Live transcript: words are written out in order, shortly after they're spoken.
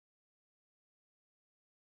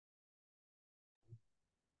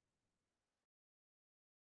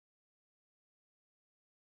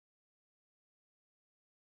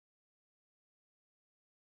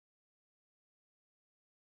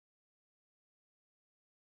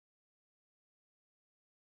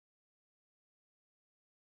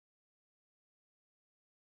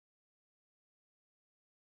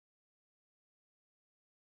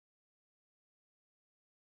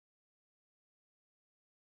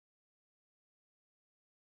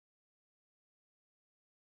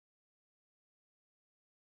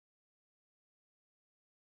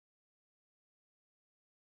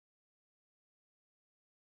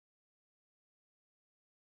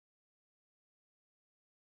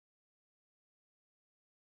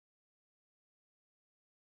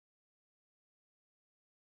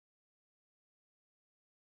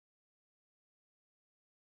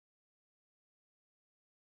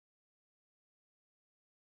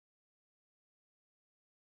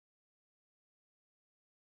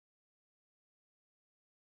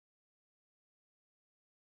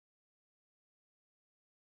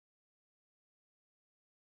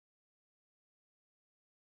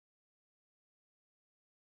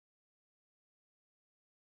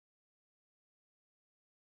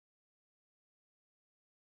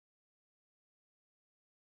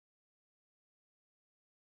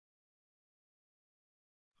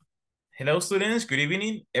Hello, students. Good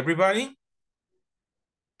evening, everybody.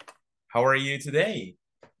 How are you today?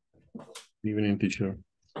 Evening, teacher.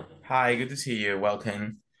 Hi, good to see you.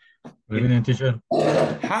 Welcome. Good evening, teacher.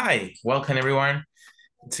 Hi, welcome, everyone.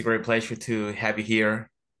 It's a great pleasure to have you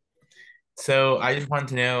here. So I just want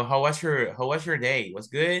to know how was your day? Was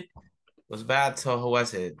good? Was bad? So how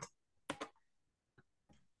was it?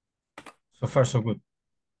 So far, so good.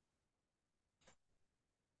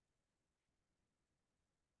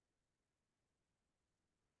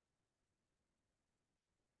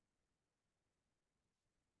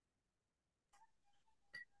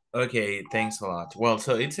 Okay, thanks a lot. Well,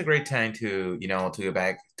 so it's a great time to go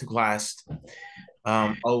back to class.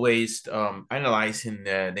 Always analyzing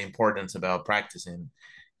the importance about practicing.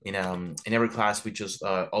 In every class, we just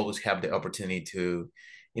always have the opportunity to,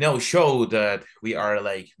 show that we are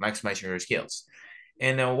like maximizing your skills.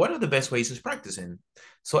 And what are the best ways of practicing?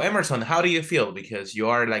 So Emerson, how do you feel? Because you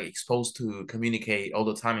are like exposed to communicate all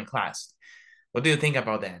the time in class. What do you think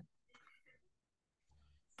about that?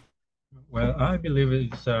 Well, I believe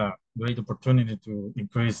it's a great opportunity to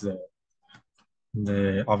increase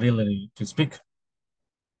the ability to speak.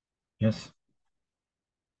 Yes.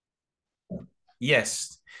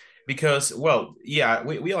 Yes, because well, yeah,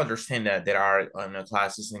 we understand that there are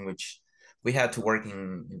classes in which we had to work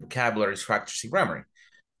in vocabulary, structures, and grammar.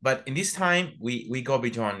 But in this time, we go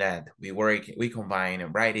beyond that. We combine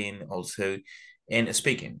writing also and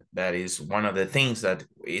speaking. That is one of the things that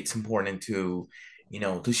it's important to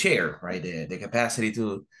share, right? The capacity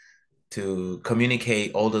to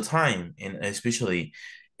communicate all the time, and especially,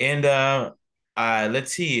 and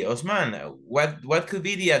let's see, Osman, what could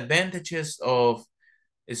be the advantages of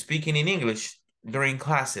speaking in English during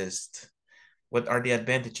classes? What are the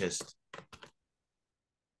advantages?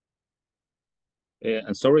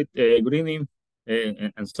 I'm sorry, good evening.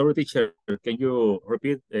 And sorry, teacher, can you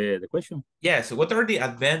repeat the question? Yes, what are the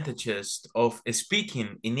advantages of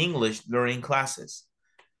speaking in English during classes?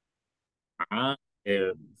 Uh,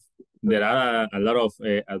 uh, there are a lot of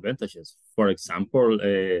advantages. For example,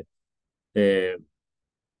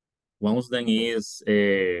 one of them is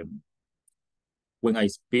when I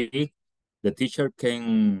speak, the teacher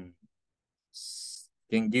can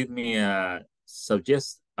give me a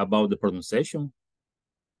suggest about the pronunciation.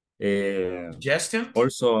 Suggestion?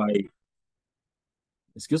 Also,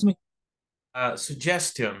 excuse me.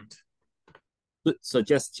 Suggestion.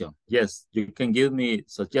 Suggestion. Yes, you can give me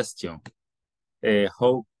suggestion.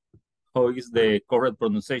 How is the correct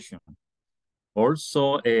pronunciation?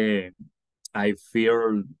 Also, I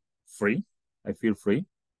feel free. I feel free.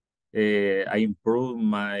 I improve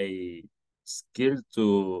my skill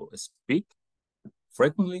to speak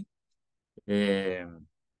frequently.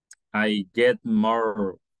 I get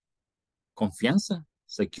more confianza,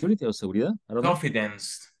 security or seguridad. I don't know.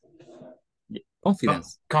 Confidence.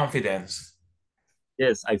 Confidence. Confidence.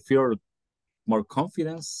 Yes, I feel more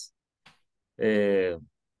confidence. Uh,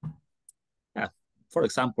 yeah, for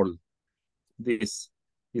example, this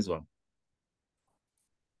this one.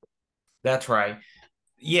 That's right.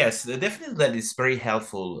 Yes, definitely that is very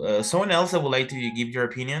helpful. Someone else that would like to give your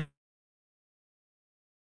opinion?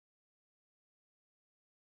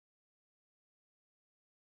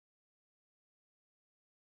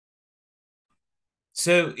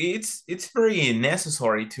 So it's very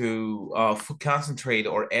necessary to concentrate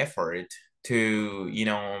or effort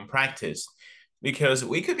to practice, because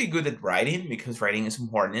we could be good at writing because writing is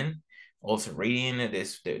important. Also reading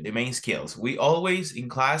is the main skills. We always in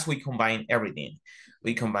class we combine everything.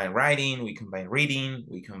 We combine writing, we combine reading,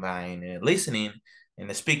 we combine listening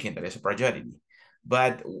and speaking. That is a priority.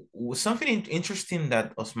 But something interesting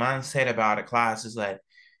that Osman said about a class is that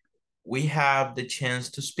we have the chance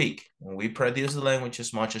to speak. When we produce the language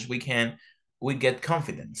as much as we can, we get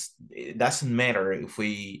confidence. It doesn't matter if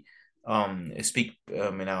we speak,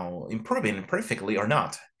 improving perfectly or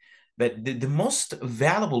not. But the most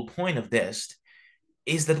valuable point of this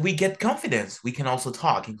is that we get confidence. We can also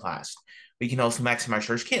talk in class. We can also maximize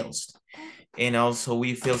our skills, and also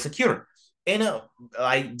we feel secure. And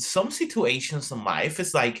like some situations in life,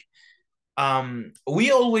 it's like we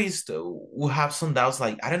always will have some doubts,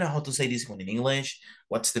 like I don't know how to say this one in English.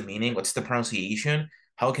 What's the meaning? What's the pronunciation?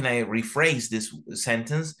 How can I rephrase this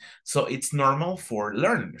sentence? So it's normal for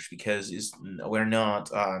learners because we're not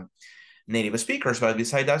native speakers, but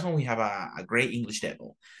besides that one we have a great English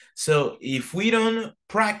level. So if we don't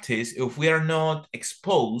practice, if we are not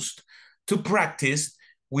exposed to practice,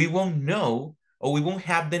 we won't know, or we won't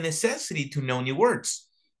have the necessity to know new words.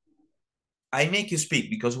 I make you speak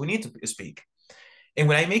because we need to speak. And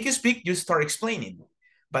when I make you speak, you start explaining.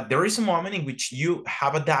 But there is a moment in which you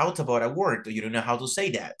have a doubt about a word, or you don't know how to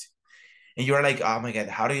say that. And you're like, oh my God,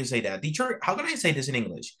 how do you say that? Teacher, how can I say this in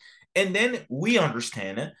English? And then we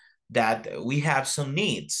understand that we have some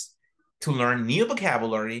needs to learn new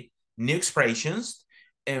vocabulary, new expressions.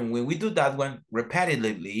 And when we do that one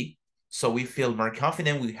repetitively, so we feel more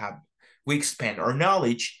confident, we expand our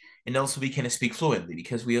knowledge, and also we can speak fluently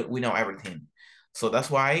because we know everything. So that's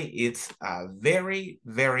why it's a very,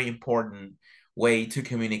 very important way to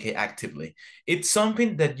communicate actively. It's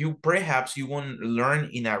something that you won't learn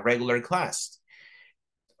in a regular class.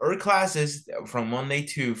 Our classes from Monday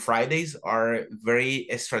to Fridays are very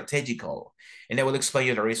strategical, and I will explain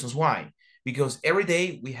you the reasons why. Because every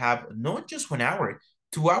day we have not just 1 hour,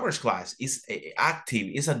 2 hours class. Is active,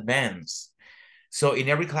 is advanced. So in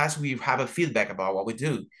every class we have a feedback about what we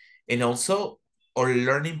do, and also our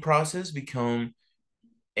learning process become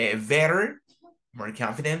better, more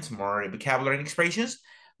confident, more vocabulary and expressions.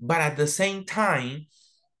 But at the same time,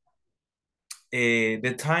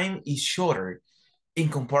 the time is shorter in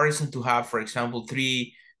comparison to have, for example,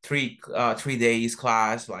 3 days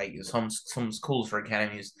class, like some schools or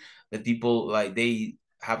academies that people like they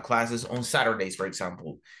have classes on Saturdays, for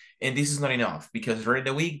example. And this is not enough because during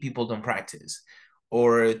the week people don't practice,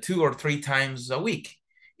 or 2 or 3 times a week.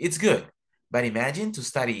 It's good. But imagine to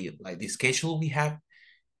study like the schedule we have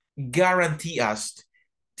guarantee us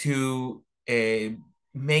to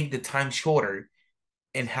make the time shorter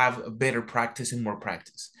and have better practice and more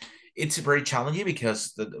practice. It's very challenging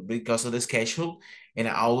because of the schedule, and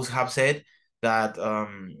I always have said that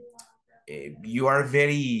you are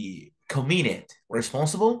very committed,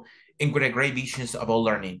 responsible, and with a great vision about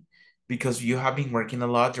learning, because you have been working a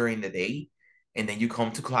lot during the day, and then you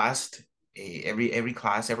come to class every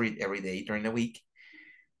class every day during the week,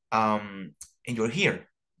 and you're here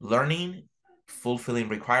learning, fulfilling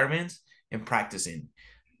requirements, and practicing.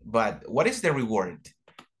 But what is the reward?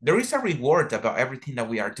 There is a reward about everything that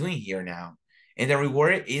we are doing here now. And the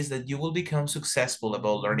reward is that you will become successful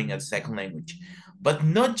about learning a second language, but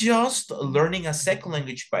not just learning a second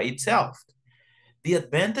language by itself. The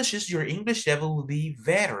advantage is your English level will be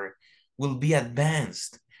better, will be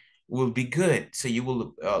advanced, will be good. So you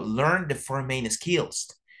will learn the four main skills,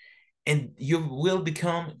 and you will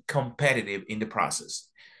become competitive in the process.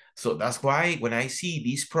 So that's why when I see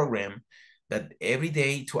this program that every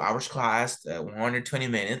day 2 hours class, 120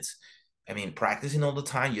 minutes, I mean, practicing all the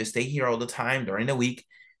time, you stay here all the time during the week,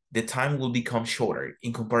 the time will become shorter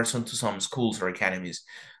in comparison to some schools or academies.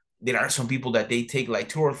 There are some people that they take like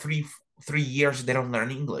 2 or 3 years, they don't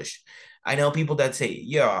learn English. I know people that say,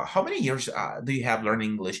 yeah, how many years do you have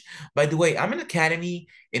learning English? By the way, I'm in academy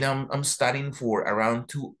and I'm studying for around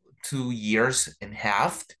 2 years and a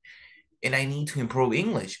half, and I need to improve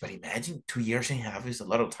English. But imagine 2 years and a half is a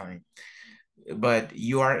lot of time. But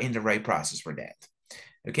you are in the right process for that.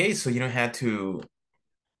 Okay, so you don't have to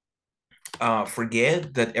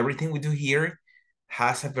forget that everything we do here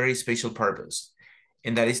has a very special purpose,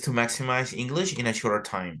 and that is to maximize English in a shorter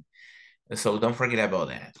time. So don't forget about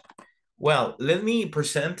that. Well, let me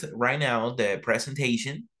present right now the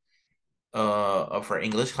presentation of our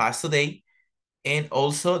English class today. And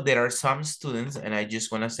also there are some students, and I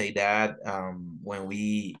just want to say that when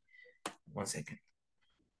we, 1 second,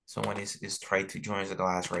 someone is trying to join the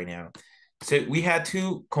class right now. So we had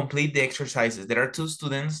to complete the exercises. There are 2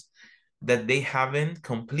 students that they haven't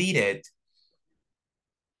completed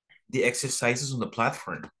the exercises on the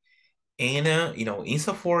platform. And,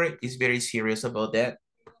 INSA4 is very serious about that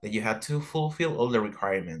you have to fulfill all the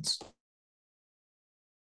requirements.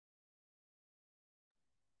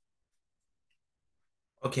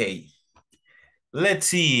 Okay, let's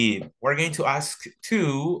see. We're going to ask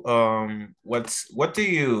two.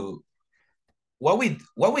 What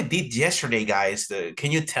we did yesterday, guys?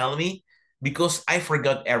 Can you tell me? Because I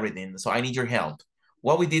forgot everything, so I need your help.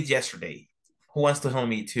 What we did yesterday? Who wants to help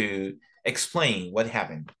me to explain what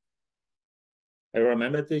happened? I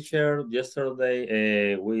remember, teacher,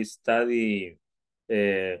 yesterday we study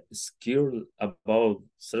skill about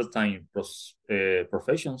certain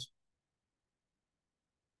professions.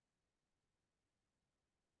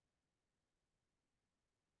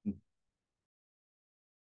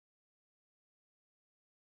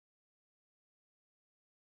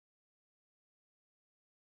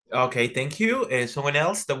 Okay, thank you. Someone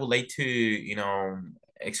else that would like to,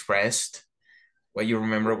 express what you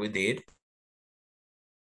remember we did?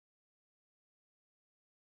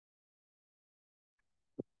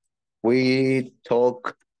 We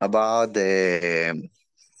talk about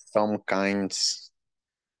some kinds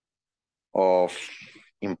of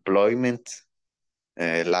employment,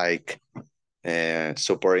 like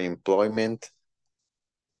support employment,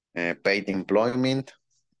 paid employment,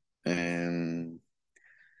 and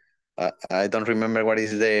I don't remember what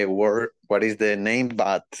is the word, what is the name,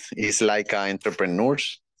 but it's like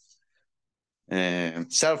entrepreneurs,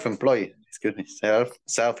 self-employed, excuse me,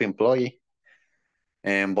 self-employed,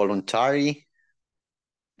 and voluntary,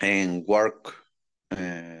 and work.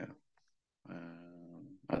 I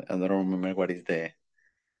don't remember what is the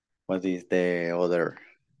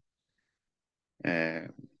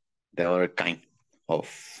other kind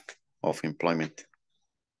of employment.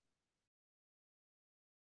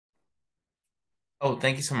 Oh,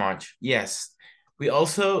 thank you so much. Yes, we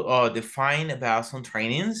also define about some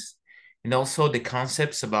trainings and also the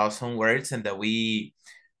concepts about some words, and that we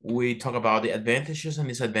talk about the advantages and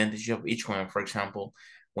disadvantages of each one. For example,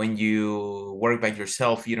 when you work by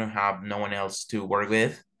yourself, you don't have no one else to work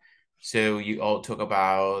with. So you all talk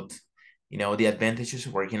about, the advantages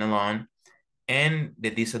of working alone and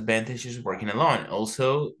the disadvantages of working alone.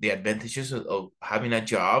 Also, the advantages of having a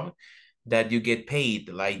job that you get paid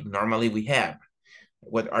like normally we have.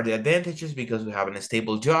 What are the advantages? Because we have a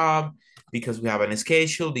stable job, because we have a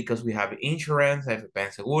schedule, because we have insurance, I have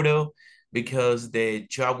a seguro, because the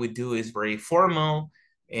job we do is very formal,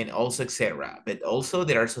 and also etc. But also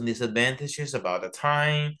there are some disadvantages about the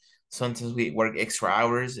time. Sometimes we work extra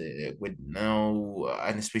hours with no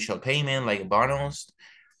any special payment like a bonus,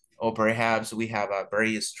 or perhaps we have a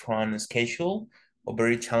very strong schedule or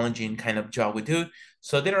very challenging kind of job we do.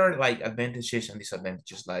 So there are like advantages and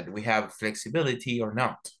disadvantages, like we have flexibility or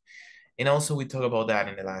not. And also we talk about that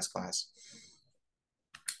in the last class.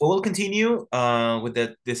 We will continue with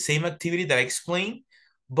the same activity that I explained,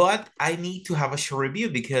 but I need to have a short review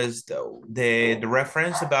because the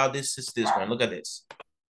reference about this is this one. Look at this.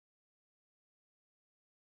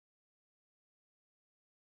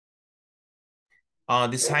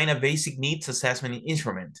 Design a basic needs assessment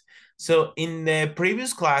instrument. So in the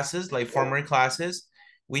previous classes, like former classes,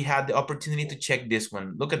 we had the opportunity to check this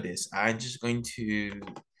one. Look at this. I'm just going to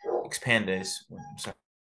expand this. Sorry.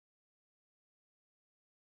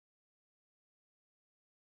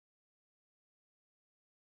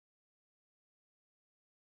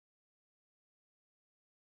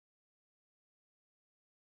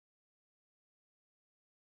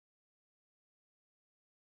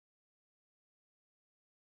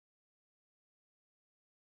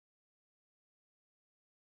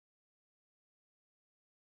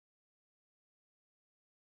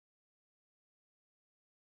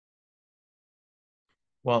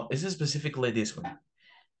 Well, this is specifically this one.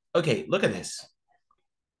 Okay, look at this.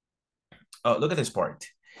 Look at this part.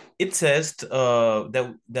 It says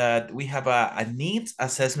that we have a needs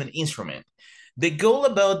assessment instrument. The goal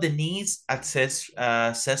about the needs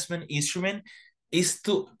assessment instrument is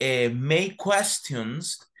to make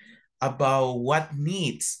questions about what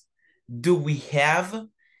needs do we have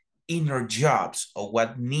in our jobs, or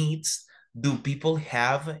what needs do people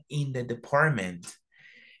have in the department.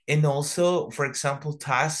 And also, for example,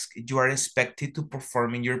 tasks you are expected to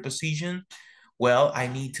perform in your position. Well, I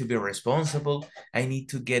need to be responsible. I need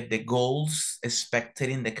to get the goals expected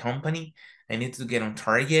in the company. I need to get on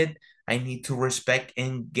target. I need to respect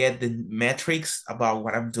and get the metrics about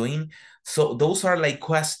what I'm doing. So those are like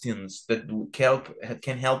questions that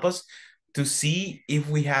can help us to see if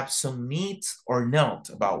we have some needs or not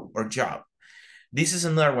about our job. This is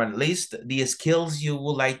another one. List the skills you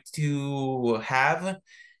would like to have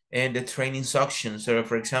and the training section. So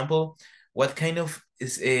for example, what kind of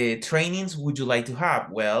trainings would you like to have?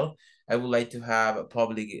 Well, I would like to have a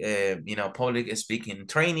public speaking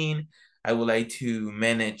training. I would like to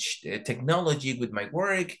manage technology with my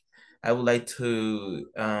work. I would like to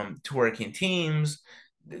work in teams.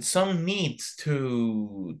 Some needs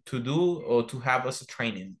to do or to have as a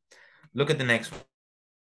training. Look at the next one.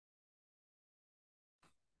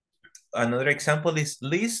 Another example is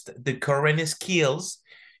list the current skills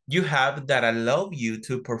you have that allow you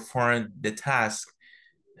to perform the task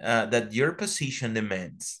that your position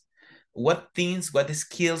demands. What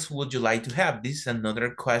skills would you like to have? This is another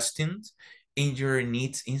question in your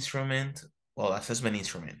needs instrument, well, assessment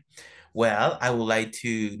instrument. Well, I would like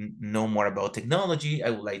to know more about technology. I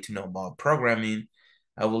would like to know about programming.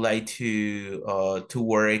 I would like to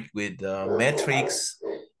work with metrics.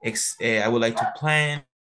 I would like to plan.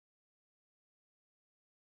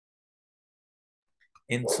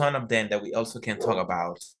 And some of them that we also can talk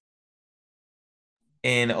about.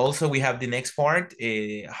 And also we have the next part,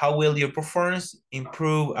 how will your performance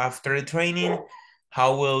improve after the training?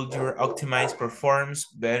 How will your optimized performance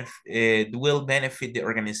will benefit the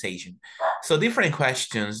organization? So different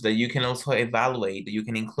questions that you can also evaluate, that you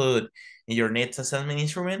can include in your needs assessment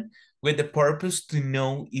instrument with the purpose to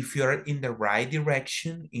know if you're in the right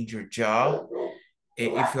direction in your job,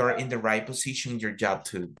 if you're in the right position in your job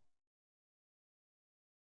too.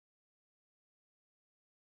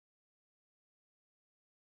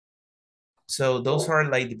 So those are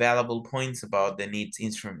like the valuable points about the needs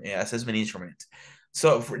instrument assessment instrument.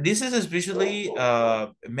 So this is especially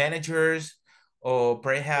managers or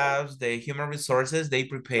perhaps the human resources, they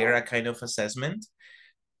prepare a kind of assessment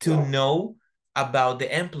to know about the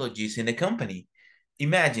employees in the company.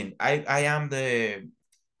 Imagine I am the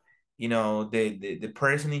the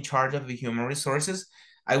person in charge of the human resources.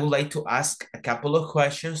 I would like to ask a couple of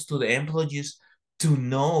questions to the employees to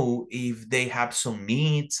know if they have some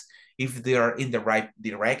needs, if they are in the right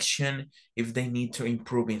direction, if they need to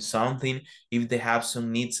improve in something, if they have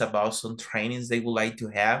some needs about some trainings they would like to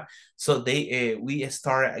have. So we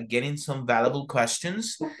start getting some valuable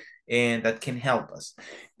questions and that can help us.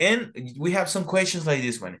 And we have some questions like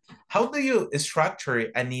this one. How do you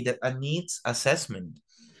structure a needs assessment?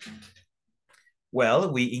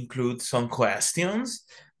 Well, we include some questions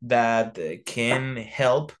that can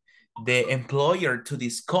help the employer to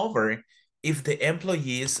discover if the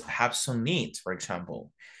employees have some needs, for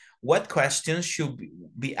example. What questions should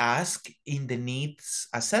be asked in the needs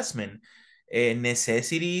assessment?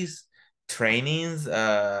 Necessities, trainings,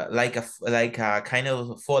 like a kind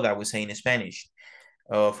of FODA we say in Spanish.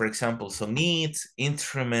 For example, some needs,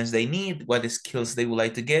 instruments they need, what skills they would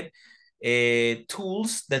like to get,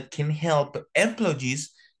 tools that can help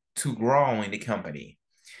employees to grow in the company.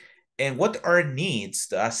 And what are needs,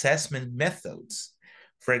 the assessment methods?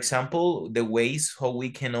 For example, the ways how we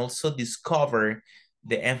can also discover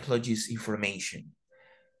the employees' information.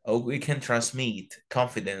 Or we can transmit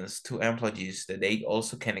confidence to employees that they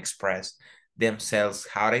also can express themselves,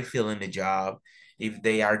 how they feel in the job, if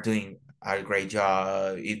they are doing a great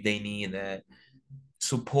job, if they need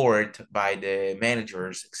support by the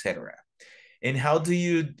managers, etc. And how do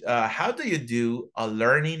you do a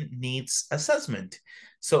learning needs assessment?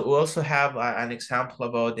 So we also have an example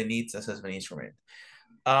about the needs assessment instrument.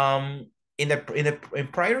 In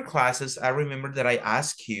prior classes, I remember that I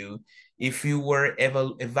asked you if you were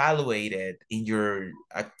evaluated in your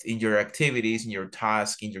activities, in your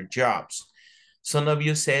tasks, in your jobs. Some of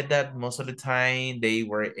you said that most of the time they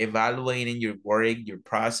were evaluating your work, your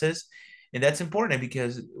process, and that's important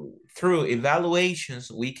because through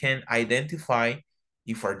evaluations, we can identify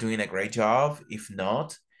if we're doing a great job, if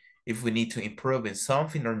not, if we need to improve in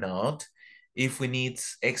something or not, if we need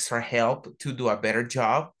extra help to do a better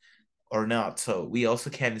job or not. So we also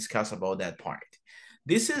can discuss about that part.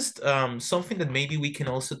 This is something that maybe we can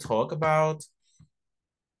also talk about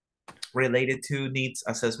related to needs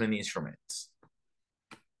assessment instruments.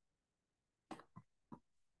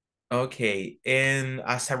 Okay, and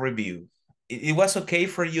as a review, it was okay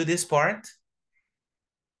for you this part?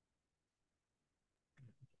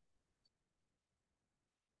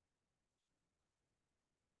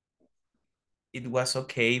 It was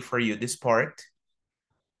okay for you this part?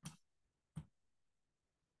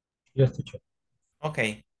 Yes, teacher.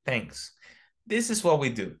 Okay, thanks. This is what we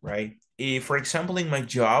do, right? If, for example, in my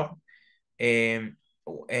job,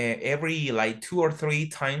 every like 2 or 3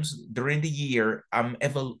 times during the year, I'm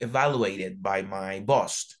evaluated by my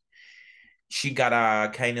boss. She got a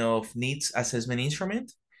kind of needs assessment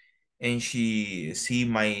instrument, and she sees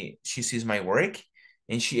my work,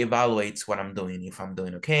 and she evaluates what I'm doing, if I'm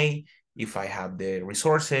doing okay, if I have the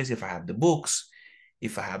resources, if I have the books,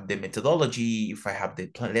 if I have the methodology, if I have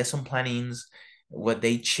the lesson plannings, what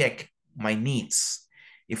they check my needs,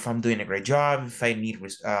 if I'm doing a great job, if I need,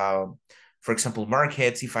 for example,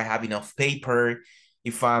 markets, if I have enough paper,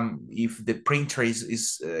 if the printer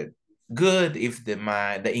is good, if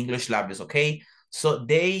the English lab is okay. So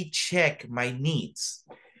they check my needs.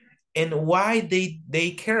 And why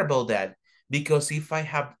they care about that? Because if I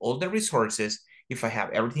have all the resources, if I have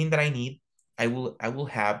everything that I need, I will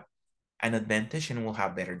have an advantage and will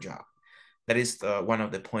have better job. That is one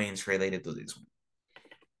of the points related to this one.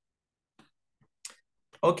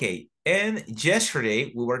 Okay, and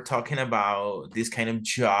yesterday we were talking about this kind of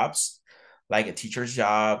jobs, like a teacher's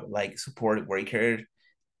job, like support worker,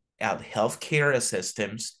 healthcare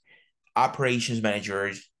assistants, operations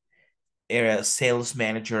managers, sales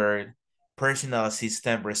manager, personal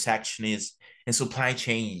assistant, receptionist, and supply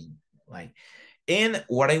chain. Like, and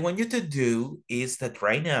what I want you to do is that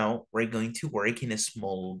right now we're going to work in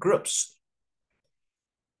small groups.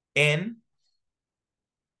 And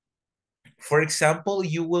for example,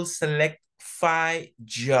 you will select 5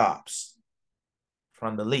 jobs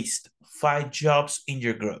from the list, 5 jobs in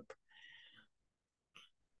your group.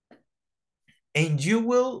 And you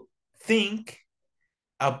will think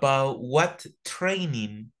about what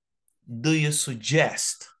training do you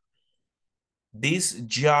suggest these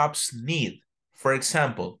jobs need. For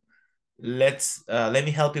example, let me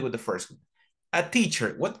help you with the first one. A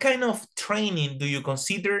teacher, what kind of training do you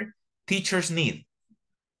consider teachers need?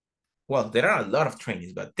 Well, there are a lot of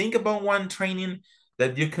trainings, but think about one training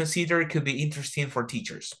that you consider could be interesting for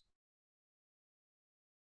teachers.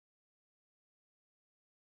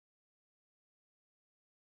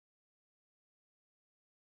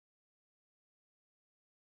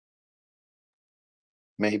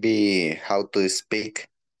 Maybe how to speak.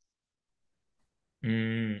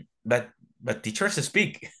 But teachers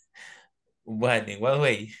speak. What, in what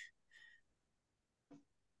way?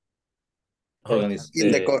 Okay.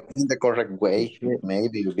 In the correct way,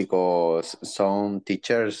 maybe, because some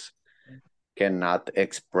teachers cannot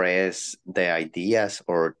express the ideas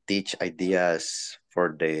or teach ideas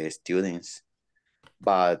for the students,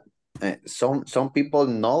 but some people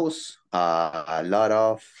knows a lot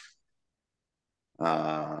of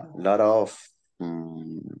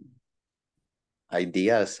um,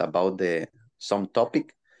 ideas about the some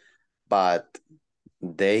topic, but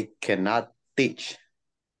they cannot teach.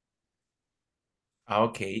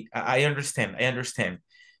 Okay, I understand. I understand.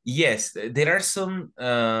 Yes, there are some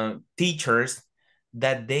teachers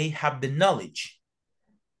that they have the knowledge,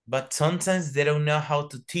 but sometimes they don't know how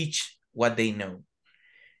to teach what they know.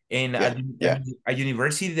 In Yeah, yeah. a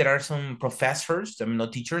university, there are some professors, I mean,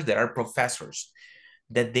 not teachers, there are professors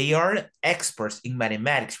that they are experts in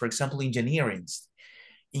mathematics, for example, engineering,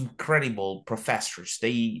 incredible professors.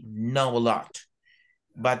 They know a lot.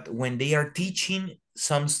 But when they are teaching,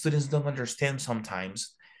 some students don't understand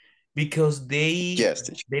sometimes because Yes,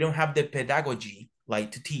 teacher. they don't have the pedagogy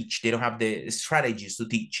like to teach. They don't have the strategies to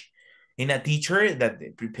teach. In a teacher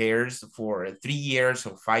that prepares for 3 years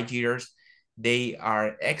or 5 years, they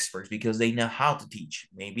are experts because they know how to teach.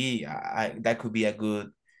 Maybe that could be a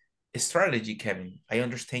good strategy, Kevin. I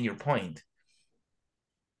understand your point.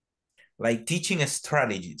 Like teaching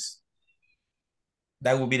strategies.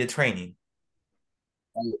 That would be the training.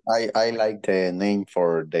 I like the name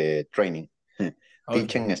for the training. Okay.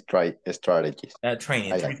 Teaching strategies.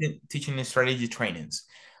 Training, I like. teaching strategy trainings.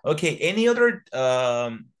 Okay, any other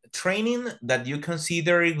training that you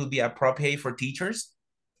consider it would be appropriate for teachers?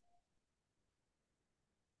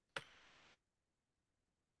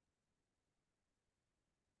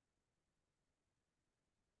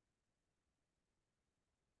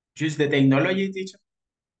 Use the technology, teacher.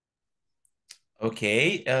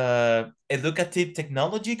 Okay, educative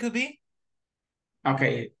technology could be?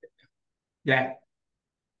 Okay, yeah.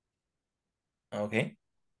 Okay.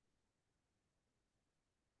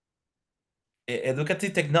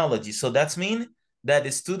 Educative technology, so that's mean that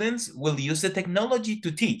the students will use the technology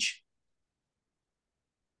to teach.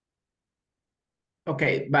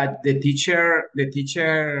 Okay, but the teacher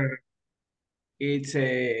it's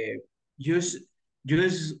use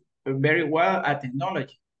very well at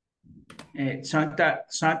technology.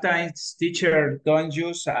 Sometimes teacher don't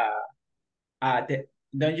use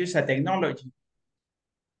don't use a technology.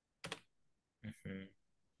 Mhm.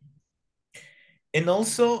 And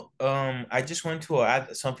also, I just want to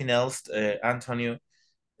add something else, Antonio,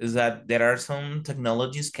 is that there are some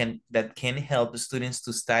technologies that can help students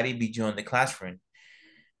to study beyond the classroom.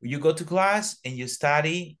 You go to class and you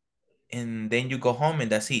study, and then you go home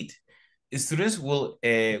and that's it. Students will,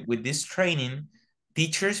 with this training,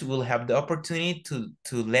 teachers will have the opportunity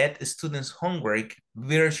to let students homework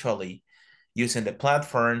virtually using the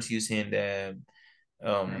platforms, using the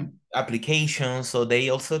Okay. applications, so they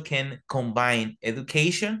also can combine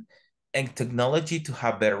education and technology to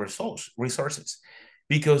have better resources.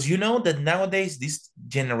 Because you know that nowadays, this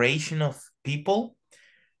generation of people,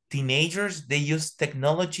 teenagers, they use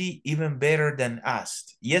technology even better than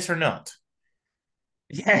us. Yes or not?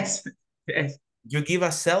 Yes, yes. You give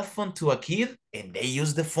a cell phone to a kid and they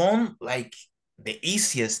use the phone like the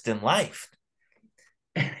easiest in life.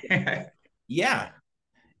 Yeah.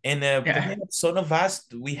 And Yeah. some of us,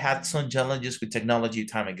 we had some challenges with technology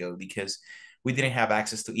time ago because we didn't have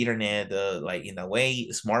access to internet, like in a way,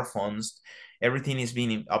 smartphones, everything is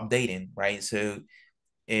being updated, right? So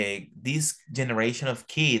this generation of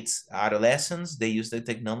kids, adolescents, they use the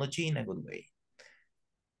technology in a good way.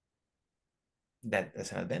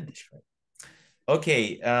 That's an advantage, right?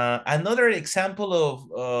 Okay, another example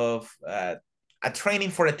of a training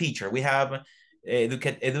for a teacher. We have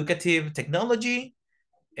educative technology,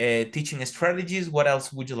 teaching strategies. What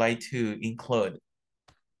else would you like to include?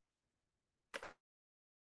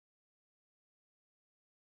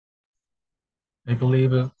 I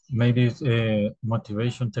believe maybe it's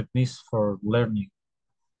motivation techniques for learning.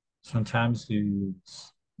 Sometimes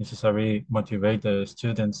it's necessary motivate the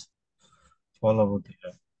students follow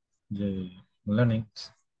the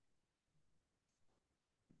learnings.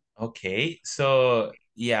 Okay, so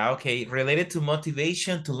yeah, okay, related to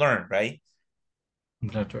motivation to learn, right?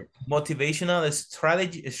 That's right. Motivational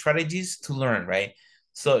strategies to learn, right?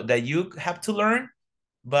 So that you have to learn,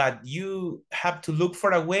 but you have to look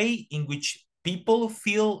for a way in which people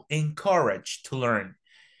feel encouraged to learn.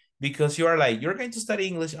 Because you are like, you're going to study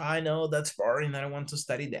English. I know that's boring. I don't want to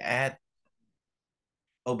study that.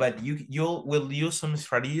 Oh, but you will use some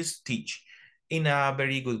strategies to teach in a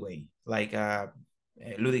very good way, like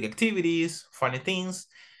ludic activities, funny things.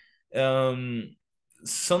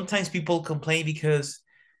 Sometimes people complain because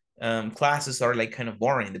classes are like kind of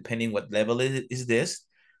boring, depending what level is this,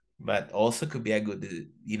 but also could be a good,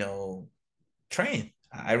 train.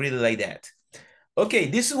 I really like that. Okay,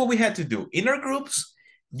 this is what we had to do. In our groups,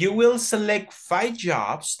 you will select 5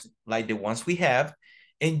 jobs, like the ones we have,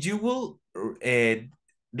 and you will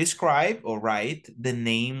describe or write the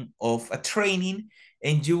name of a training,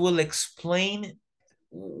 and you will explain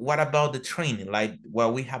what about the training, like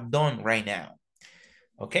what we have done right now.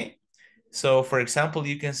 Okay? So, for example,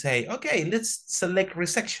 you can say, okay, let's select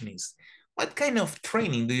receptionist. What kind of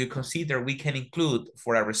training do you consider we can include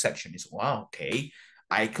for a receptionist? Well, okay,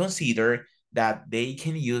 I consider that they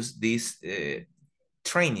can use this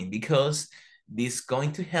training because this is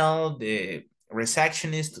going to help the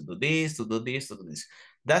receptionist to do this, to do this, to do this.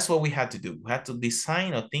 That's what we had to do. We had to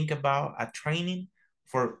design or think about a training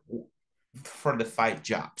for the 5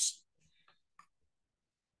 jobs.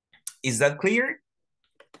 Is that clear?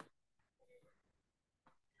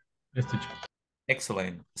 Yes, teacher.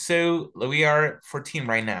 Excellent. So we are 14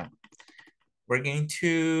 right now. We're going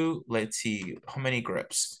to, let's see, how many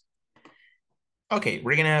groups? Okay,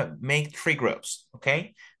 we're gonna make 3 groups,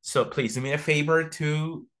 okay? So please do me a favor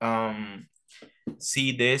to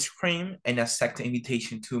see this screen and accept the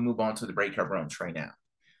invitation to move on to the breakout rooms right now.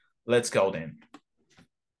 Let's go then.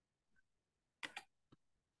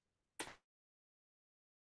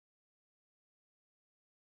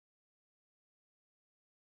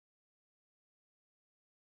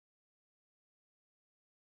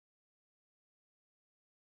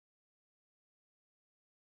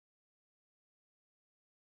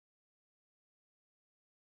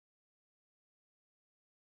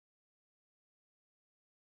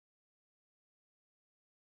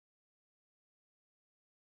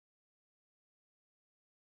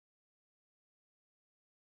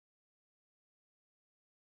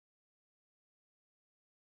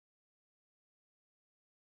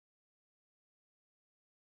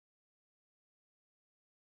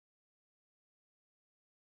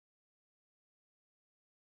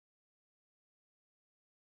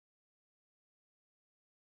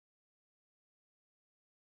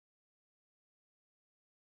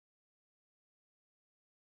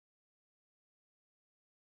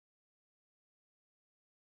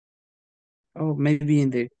 Oh, maybe in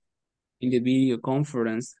the video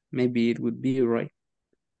conference, maybe it would be right.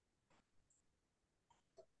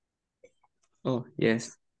 Oh,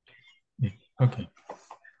 yes. Okay.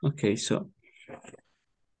 Okay, so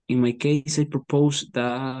in my case, I propose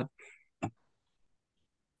that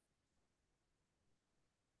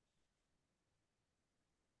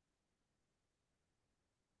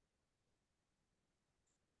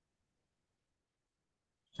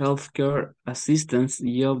healthcare assistance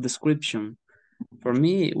job description. For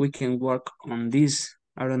me, we can work on this.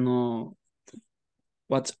 I don't know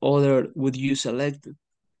what other would you select?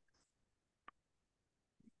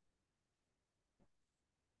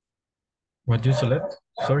 What do you select?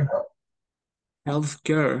 Sorry.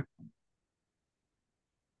 Healthcare.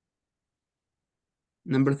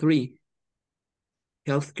 Number 3.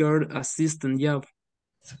 Healthcare assistant job.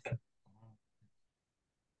 Okay.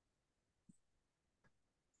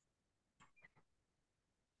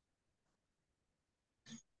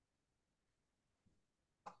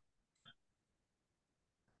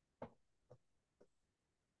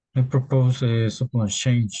 I propose a supply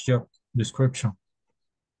change job description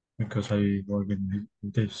because I work in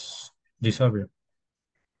this area.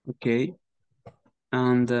 Okay.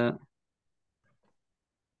 And I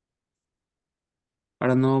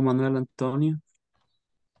don't know, Manuel Antonio.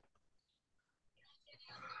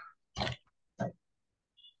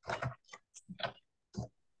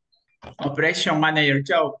 Operation manager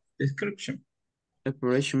job description.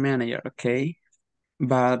 Operation manager, okay.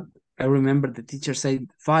 But I remember the teacher said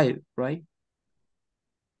 5, right?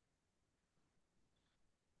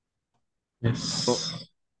 Yes. Oh,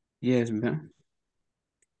 yes, man.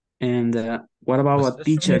 And what about a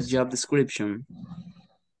teacher job description?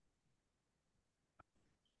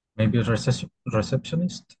 Maybe a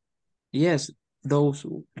receptionist? Yes, those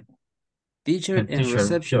teacher and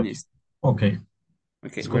receptionist. Okay.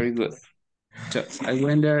 Okay, very good. So I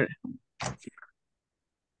went there.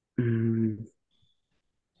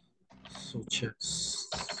 such as.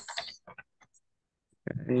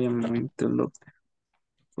 I am going to look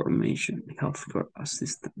formation healthcare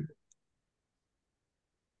assistant.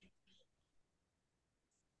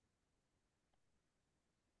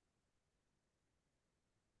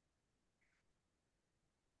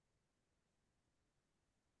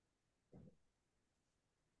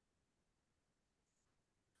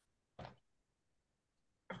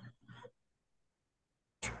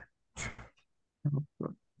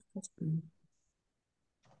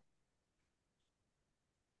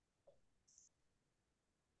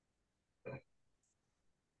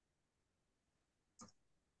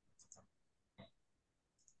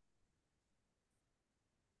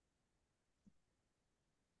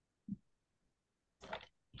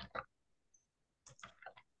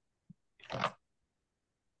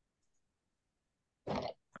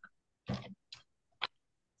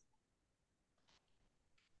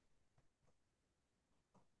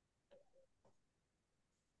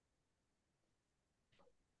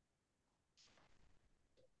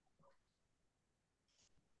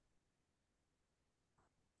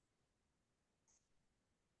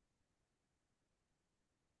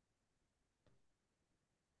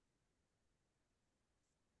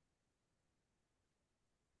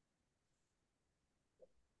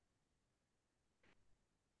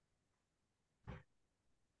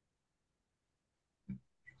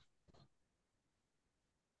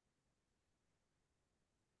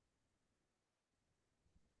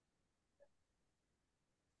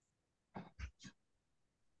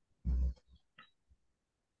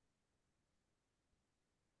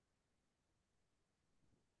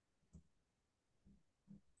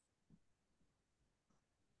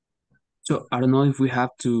 So I don't know if we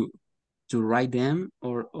have to write them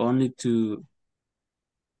or only to.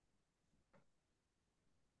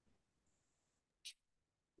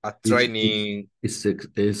 A training.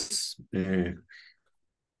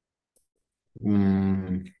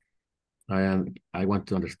 I want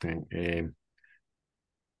to understand.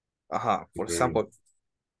 For example,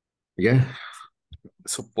 Yeah.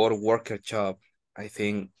 support worker job. I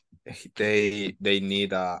think they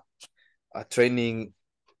need a training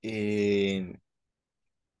in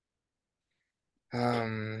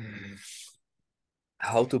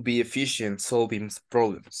how to be efficient solving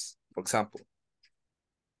problems, for example.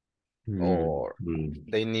 Or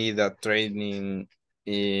they need a training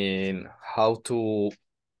in how to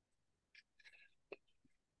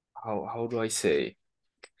how do I say,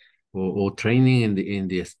 or training in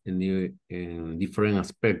different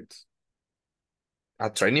aspects. a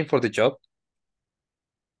training for the job.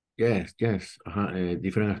 Yes.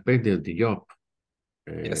 Different aspects of the job.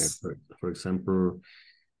 Yes. For example,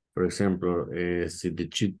 if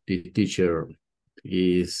the teacher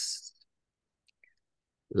is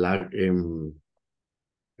like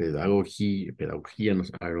pedagogía, no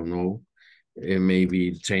sé, I don't know,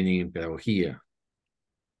 maybe training in pedagogía.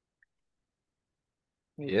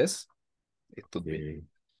 Yes, it could be.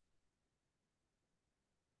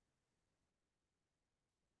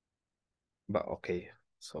 But okay,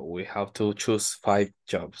 so we have to choose 5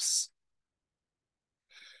 jobs.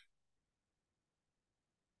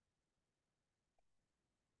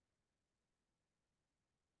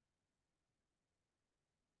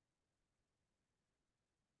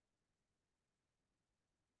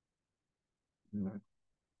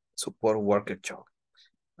 Support worker job.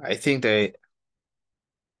 I think they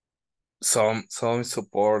some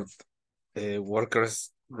support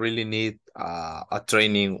workers really need a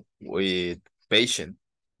training with patient,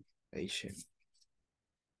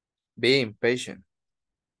 being patient,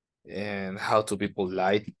 and how to be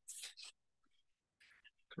polite.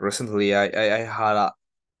 Recently, I had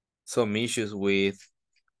some issues with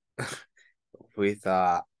with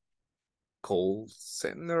a call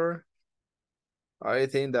center. I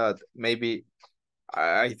think that maybe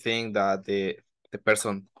I think that the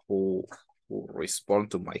person who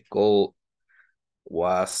respond to my call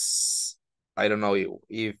was, I don't know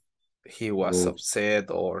if he was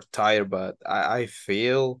upset or tired, but I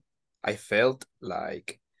felt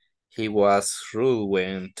like he was rude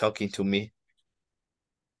when talking to me.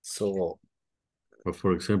 So,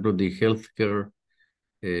 for example, the healthcare,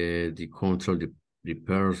 the control the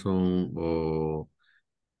person or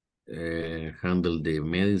handle the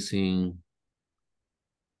medicine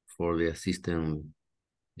for the assistant,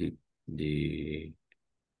 the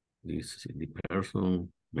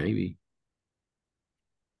person, maybe.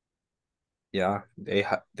 yeah, they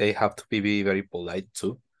have to be very polite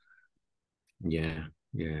too. Yeah.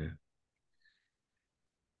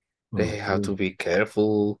 They have to be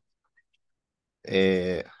careful.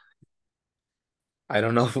 I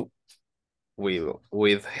don't know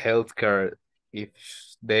with healthcare if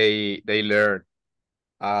they learn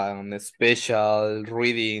a special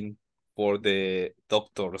reading for the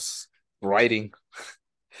doctors writing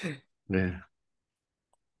Yeah.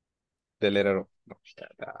 the letter.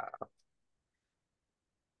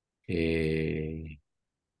 He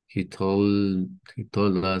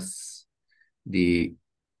told us the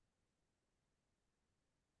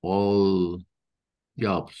all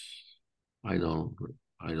jobs. I don't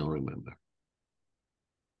remember.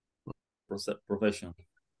 Profession.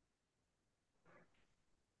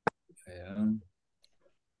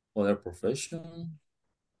 Other profession.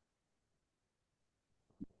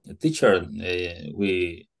 A teacher.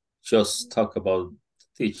 We just talk about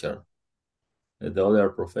teacher. The other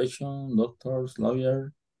profession, doctors,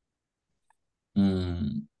 lawyer.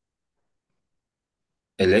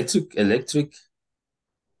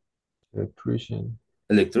 Electrician.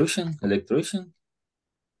 Electrician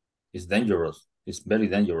is dangerous. It's very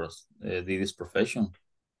dangerous. This profession.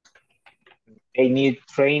 They need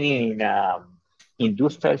training in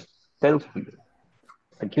industrial self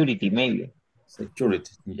security, maybe.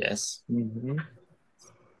 Security, yes. Mm-hmm.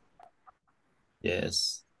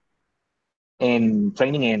 Yes. And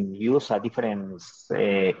training and use a different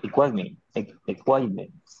equipment,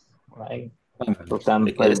 right? For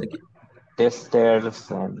example,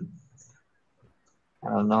 testers and I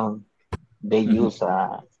don't know, they use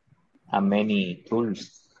a many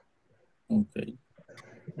tools. Okay.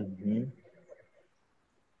 Mm-hmm.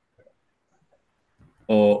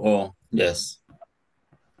 Oh, yes.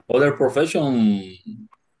 Other profession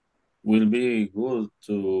will be good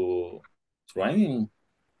to training.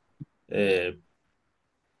 I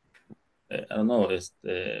don't know. It's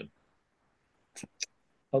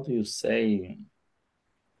how do you say?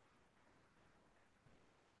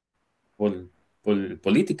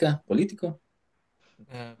 Político.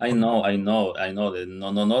 I know that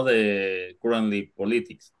no the currently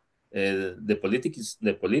politics. The politics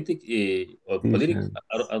or politics.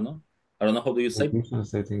 I don't know how do you say.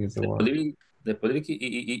 The politics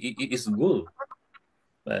is good.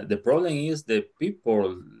 The problem is the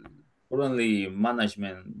people currently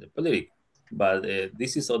management the politics. But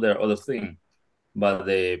this is other thing. But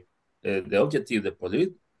the objective the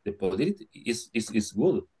politics is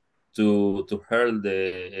good to help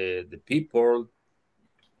the people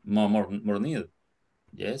more need.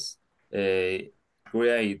 Yes,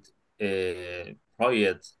 create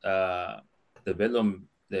projects,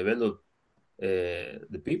 develop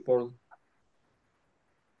the people.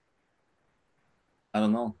 I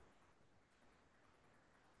don't know.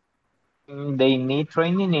 They need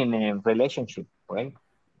training in a relationship, right?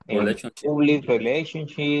 In public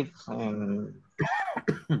relationships and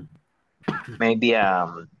maybe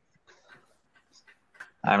I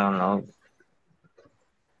don't know.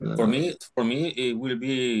 For me, it will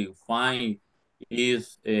be fine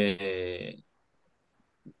if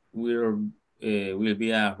will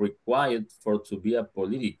be required for to be a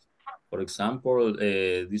politic. For example,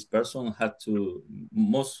 this person had to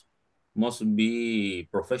must be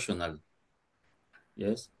professional.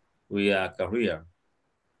 Yes, with a career.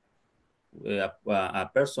 A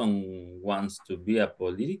person wants to be a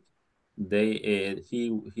politic,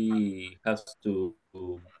 he has to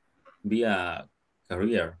be a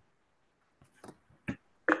career. I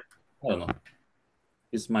don't know.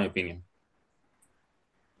 It's my opinion.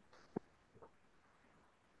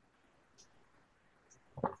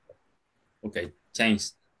 Okay,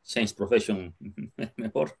 change profession.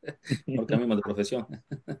 Mejor cambiamos de profesión.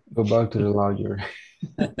 Go back to the lawyer.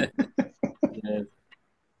 Yes.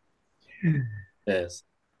 Yes.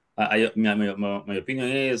 Mi opinión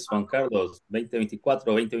es, Juan Carlos, 2024,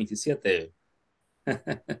 2027.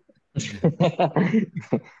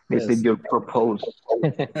 This is your proposal.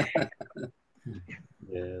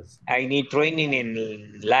 Yes. I need training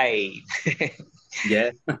in life.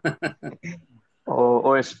 Yeah.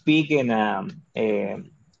 or speaking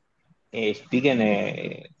speaking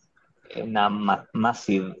in a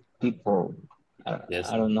massive people. Yes.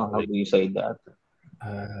 I don't know how do you say that.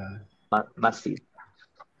 Massive.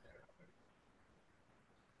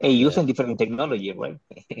 Using different technology, right?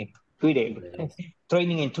 Twitter. Yes.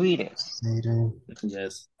 Training in Twitter.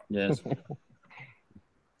 Yes.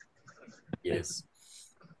 Yes.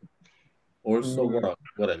 Also,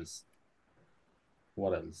 what else?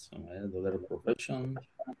 What else? Other profession.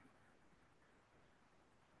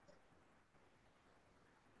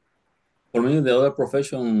 For me, the other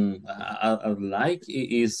profession I like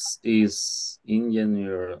is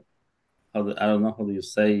engineer. I don't know how do you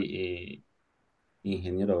say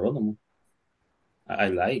ingeniero agrónomo. I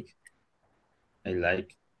like.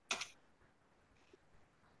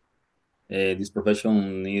 This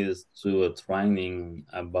profession needs to training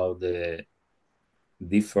about the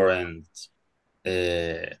different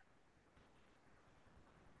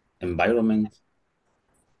environment,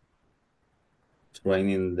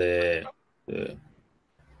 training the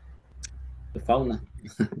fauna.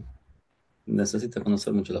 Necesita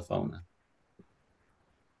conocer mucho la fauna.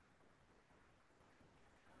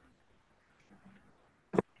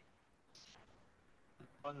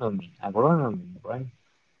 Agronomy, right?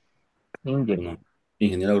 English.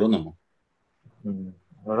 Ingeniero agrónomo.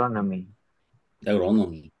 Agronomy.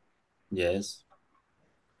 Agronomy. Yes.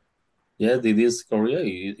 Yes, this career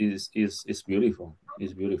is beautiful.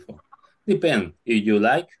 It's beautiful. Depend if you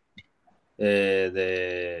like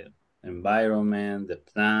the environment, the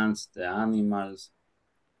plants, the animals,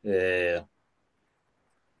 to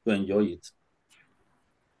enjoy it.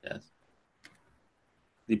 Yes.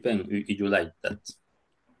 Depend if you like that.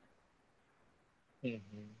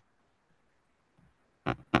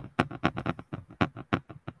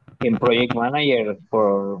 In project manager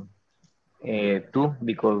for too,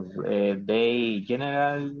 because they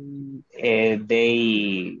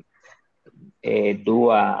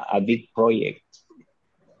do a big project.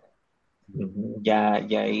 Yeah,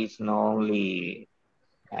 it's not only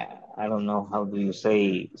I don't know how do you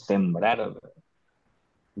say sembrar.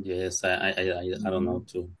 Yes, I don't know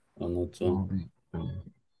too. I don't know too.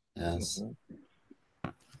 Yes.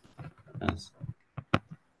 Yes.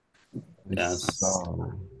 Yes.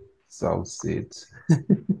 So seeds.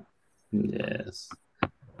 Yes.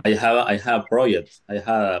 I have project. I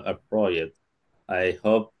have a project. I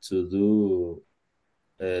hope to do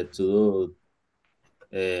in 2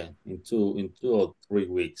 or 3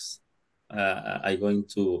 weeks. I'm going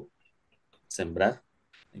to sembrar.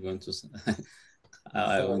 I'm going to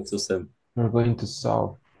I'm going to sem. We're going to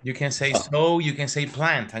sow. You can say sow, you can say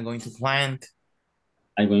plant. I'm going to plant.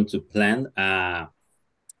 I'm going to plant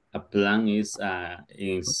a plant is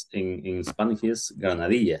in Spanish is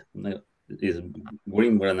granadilla. Is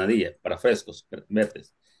green granadilla para frescos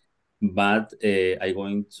verdes. But I'm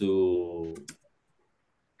going to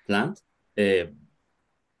plant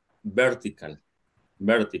vertical,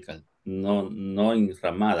 no in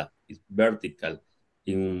ramada. It's vertical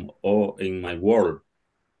in my world.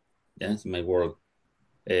 Yes, in my world.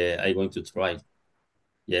 I'm going to try.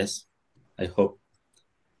 Yes, I hope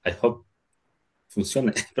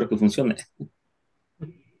funcione. Espero que funcione.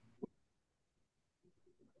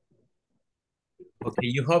 Okay,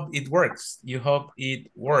 you hope it works. You hope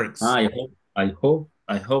it works. I hope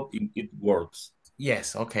it works.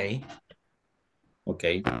 Yes, okay.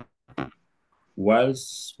 Okay. What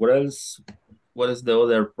else? What is the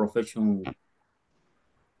other profession?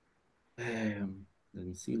 Let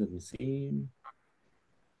me see.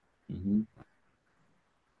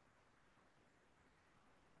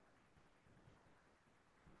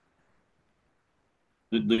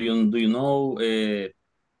 Do you know the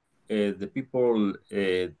people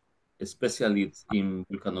specialists in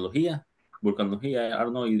volcanología? Volcanología, I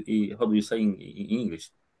don't know how do you say in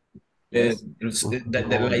English. Yes.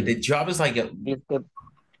 Like the job is like a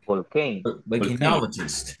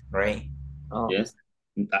volcanologist, right? Oh. Yes.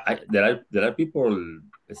 There are people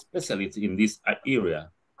specialists in this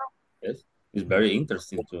area. Yes, it's very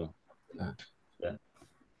interesting to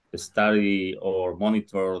study or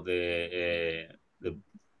monitor the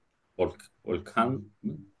volcano,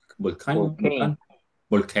 monitor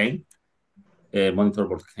volcano,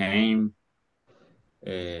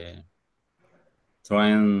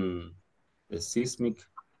 train the seismic.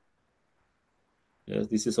 Yes,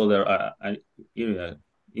 this is other area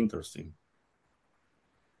interesting.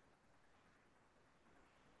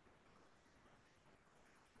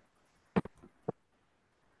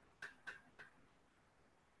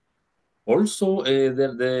 Also,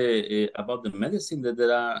 about the medicine that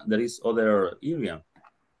there is other area.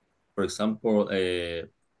 For example, a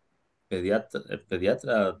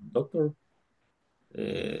pediatra doctor.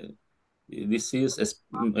 This is a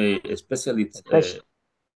specialist.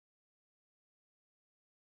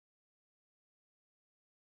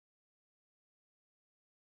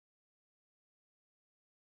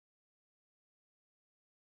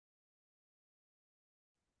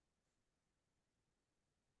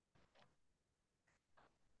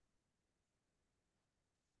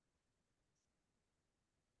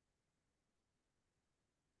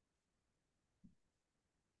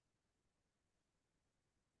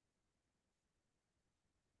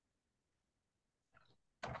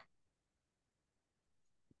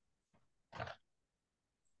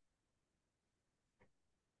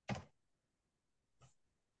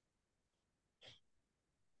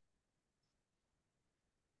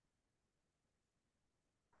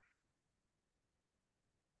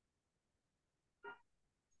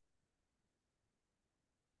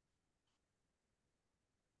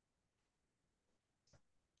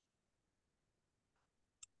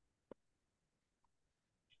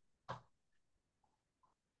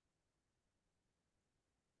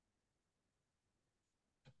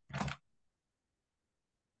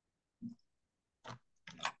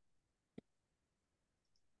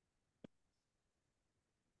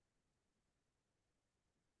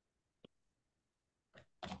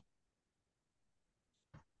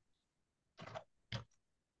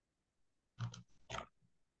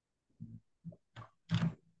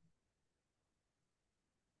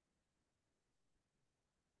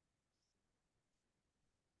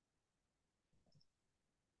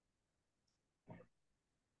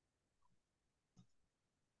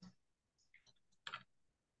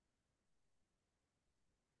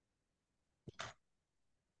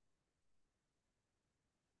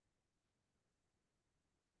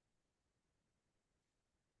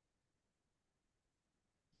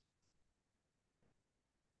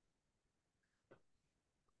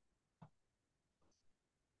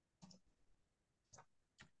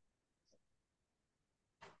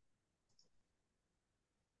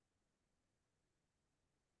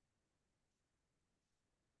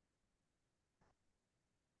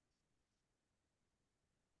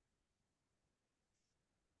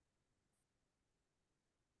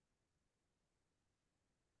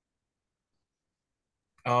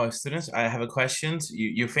 Oh, students, I have a question.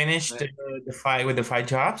 You finished the 5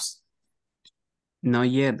 jobs? Not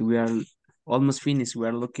yet. We are almost finished. We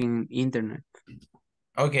are looking internet.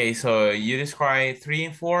 Okay, so you describe 3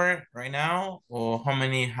 and 4 right now, or how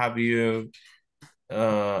many have you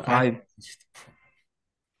 5. analyzed?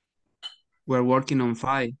 We're working on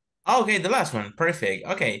 5. Oh, okay, the last one. Perfect.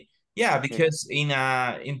 Okay. Yeah, Okay. because in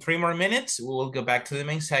 3 more minutes we will go back to the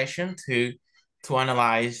main session to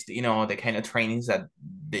analyze, the kind of trainings that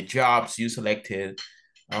the jobs you selected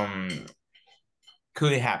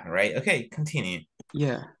could happen, right? Okay, continue.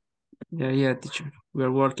 Yeah, teacher. We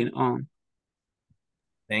are working on.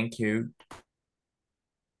 Thank you.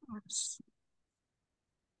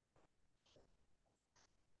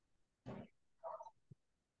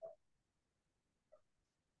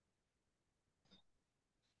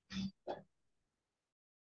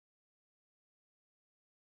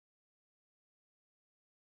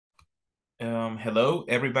 Hello,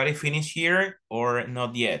 everybody finished here or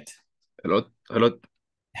not yet? Hello, hello.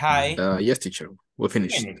 Hi. Yes, teacher. We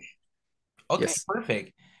finished. Okay, Yes.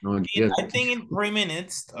 perfect. Not yet. I think in 3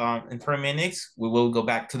 minutes, we will go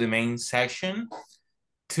back to the main section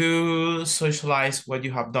to socialize what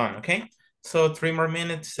you have done, okay? So 3 more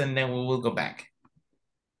minutes and then we will go back.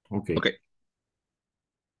 Okay. Okay.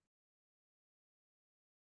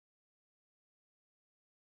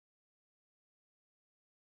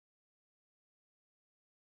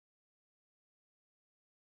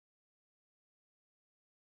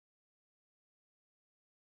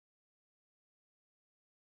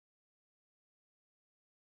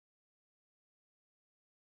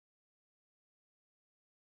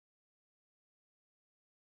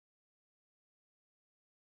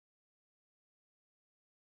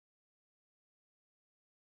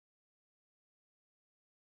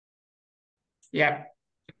 Yeah,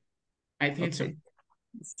 I think so. Okay.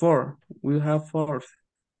 4. We have 4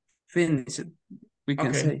 finished. We can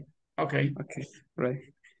Okay. say. Okay. Okay,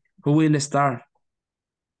 right. Who will start?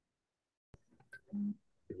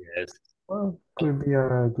 Yes. Well, could be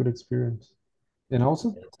a good experience. And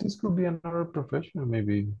also, this could be another profession,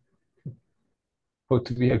 maybe. Or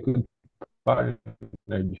to be a good partner,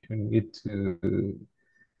 you need to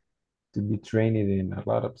be trained in a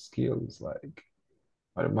lot of skills like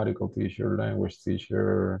mathematical teacher, language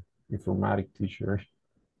teacher, informatic teacher.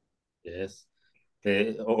 Yes.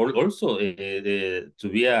 Also, to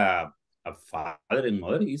be a father and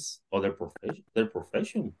mother is other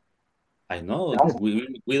profession. I know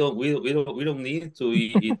we don't need to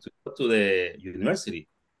go to the university.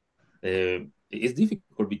 It's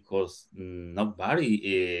difficult because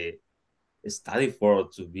nobody study for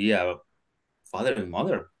to be a father and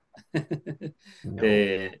mother.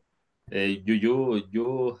 No.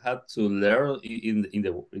 You have to learn in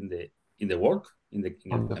the work in the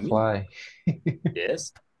On the family. fly.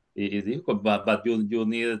 Yes, it's difficult, but you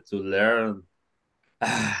need to learn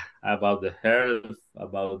about the health,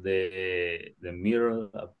 about the mirror.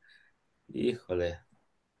 Híjole,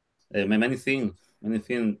 many things we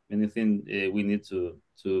need to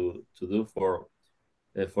do for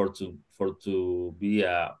to be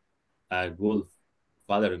a good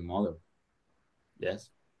father and mother. Yes.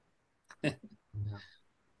 Yeah.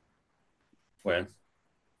 Well,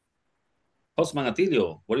 Osman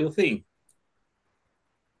Atilio, what do you think?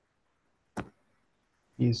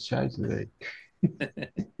 He's shy today.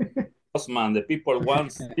 Osman, the people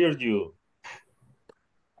want to hear you.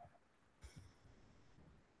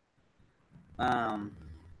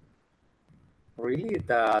 Really,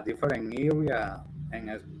 the different area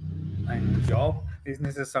and job is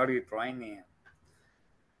necessary training,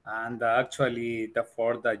 and actually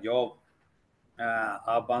for the job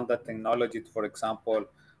about the technology, for example,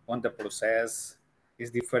 on the process is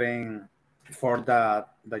different for the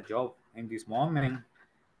job in this moment,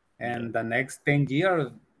 and the next 10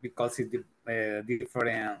 years because it's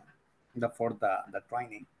different for the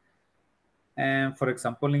training. And for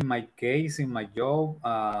example, in my case, in my job,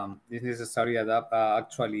 it's necessary adapt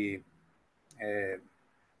actually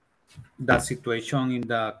the situation in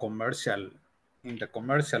the commercial,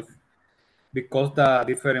 because the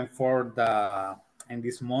different for the in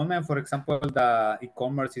this moment, for example, the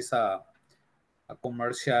e-commerce is a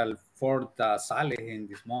commercial for the sales in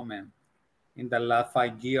this moment. In the last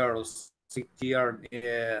 5 years, 6 years,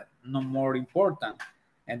 no more important.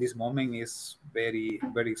 And this moment is very,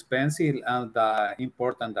 very expensive, and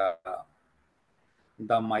important that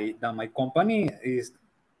my company is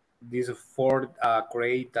this for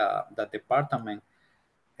create the department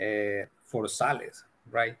for sales,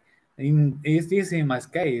 right? Is this in my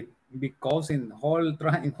case because in whole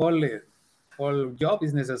job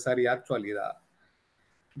is necessary actually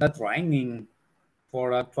the training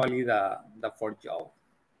for actually the for job.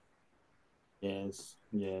 Yes,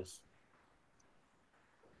 yes.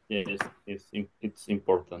 Yes, it's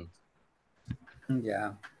important.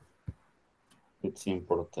 Yeah. It's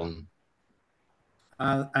important.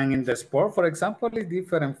 And in the sport, for example, it's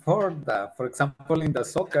different for example, in the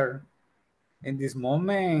soccer, in this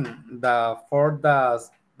moment, the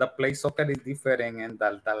play soccer is different in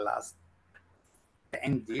the last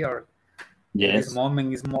 10 years. In this Yes.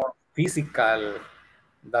 moment is more physical,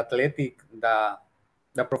 the athletic,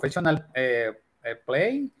 the professional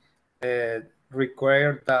play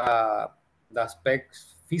require the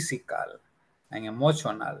aspects physical and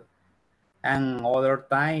emotional. And other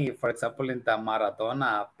time, for example, in the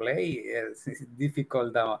maratona play, it's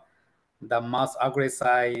difficult. The most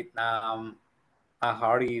aggressive, a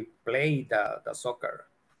hardy play the soccer,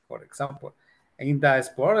 for example. In the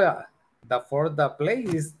sport, the play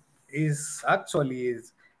is actually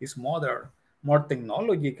is modern, more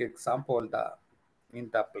technologic example in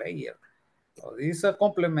the player. So this a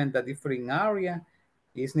complement the different area.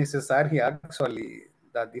 Is necessary actually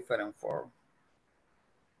the different form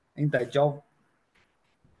in the job.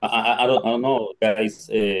 I don't know, guys.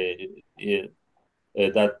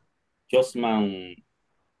 That Josman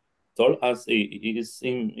told us is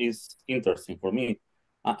interesting for me.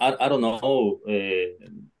 I don't know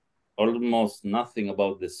almost nothing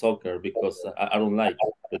about the soccer because I don't like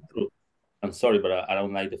the truth. I'm sorry, but I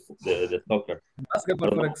don't like the soccer.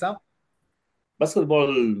 Basketball, for example. Basketball,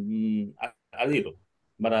 a little,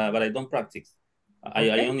 but I don't practice. Okay.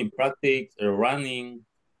 I only practice running,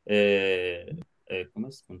 ¿cómo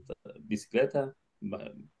es? Bicicleta,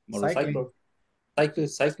 motorcycle,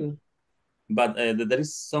 cycle. But there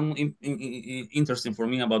is some interesting for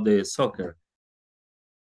me about the soccer.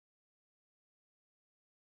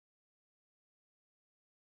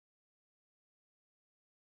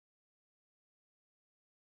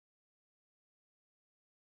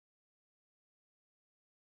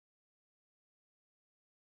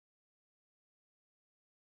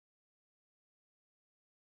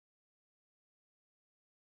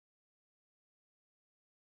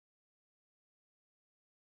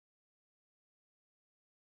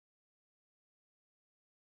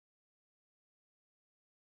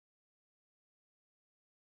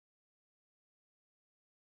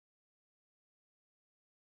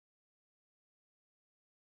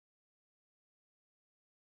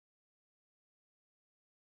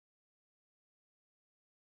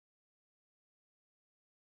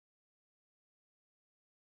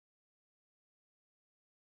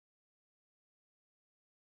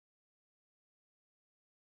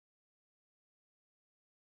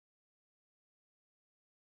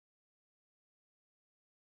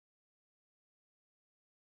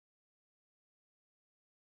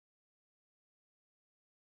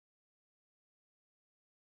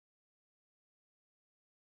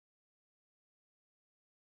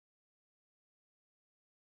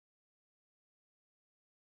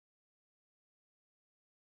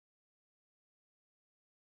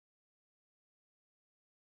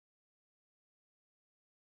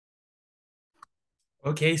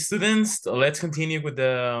 Okay, students, let's continue with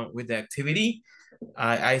the activity.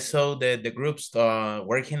 I saw that the groups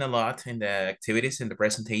working a lot in the activities and the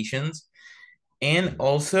presentations, and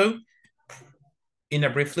also in a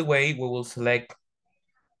briefly way, we will select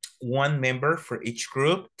one member for each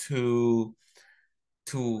group to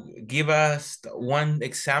give us one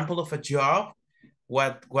example of a job.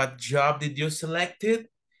 What job did you select it?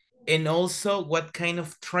 And also what kind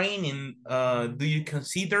of training do you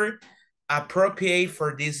consider appropriate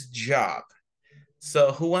for this job?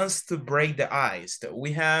 So who wants to break the ice?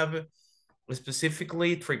 We have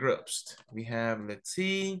specifically 3 groups. We have, let's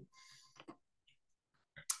see,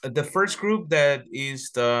 the first group that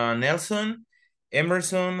is the Nelson,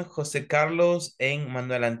 Emerson, Jose Carlos, and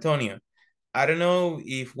Manuel Antonio. I don't know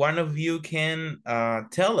if one of you can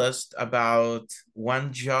tell us about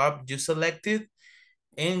one job you selected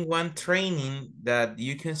and one training that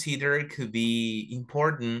you consider could be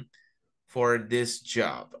important for this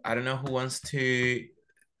job. I don't know who wants to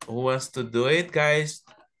do it, guys.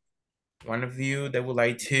 One of you that would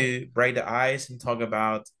like to break the ice and talk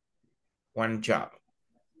about one job.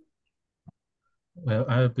 Well,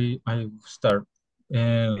 I start.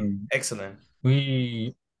 And excellent.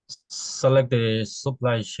 We select the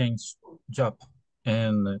supply chain job,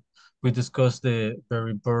 and we discuss the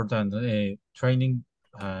very important training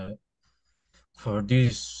for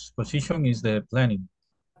this position is the planning,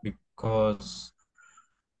 because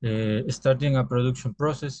starting a production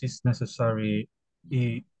process is necessary.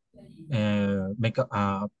 Make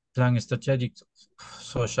a plan strategic,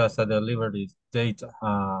 such as a delivery date,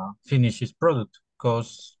 finishes product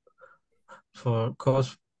cost for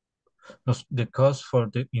cost the cost for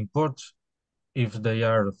the imports if they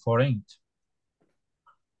are foreign.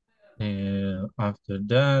 After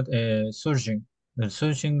that, searching. The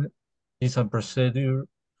searching is a procedure.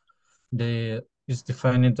 Is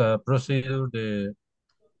defined a procedure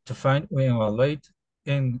to find, evaluate,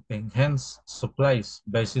 and enhance supplies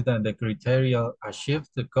based on the criteria achieve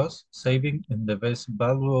the cost saving and the best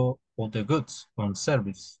value of the goods on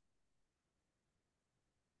service.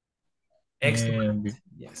 Excellent. And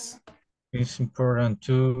Yes. it's important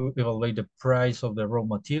to evaluate the price of the raw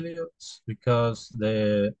materials because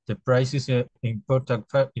the price is an important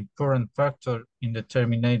factor in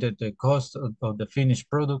determining the cost of the finished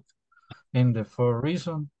product. And for a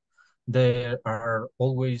reason, there are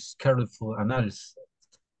always careful analysis.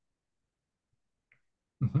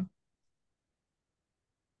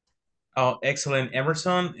 Oh, excellent,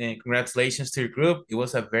 Emerson, and congratulations to your group. It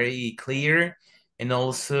was a very clear and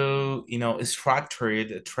also,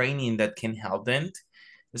 structured training that can help them,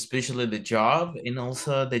 especially the job and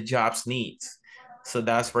also the job's needs. So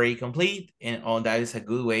that's very complete, and that is a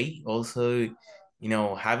good way. Also,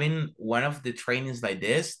 having one of the trainings like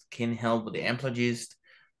this can help the employees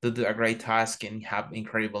to do a great task and have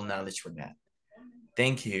incredible knowledge for that.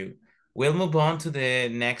 Thank you. We'll move on to the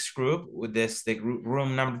next group with the group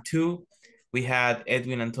room number 2. We had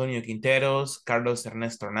Edwin Antonio Quinteros, Carlos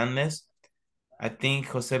Ernesto Hernandez, I think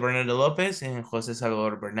Jose Bernardo Lopez, and Jose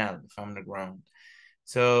Salvador Bernal, if I'm not wrong.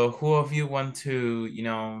 So who of you want to,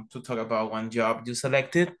 to talk about one job you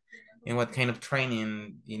selected and what kind of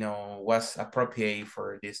training, was appropriate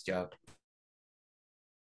for this job?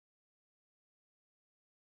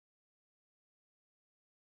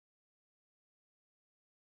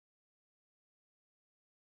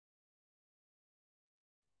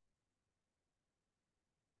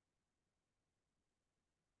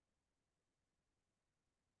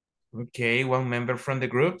 Okay, one member from the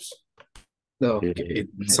groups. No,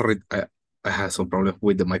 sorry, I had some problem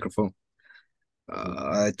with the microphone.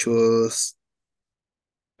 I chose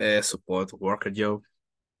a support worker job.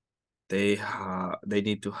 They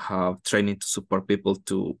need to have training to support people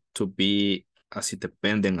to be as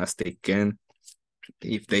independent as they can.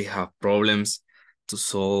 If they have problems, to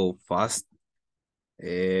solve fast,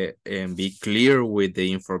 and be clear with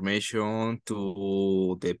the information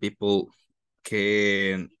to the people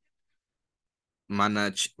can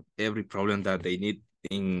manage every problem that they need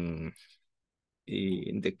in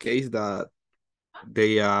the case that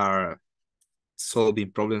they are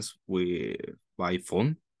solving problems by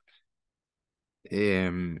phone.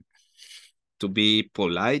 To be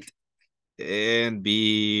polite and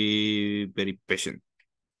be very patient.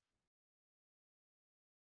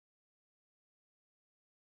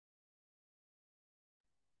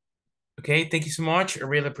 Okay, thank you so much. I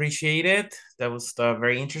really appreciate it. That was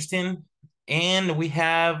very interesting. And we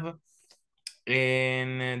have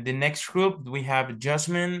in the next group, we have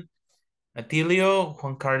Jasmine Atilio,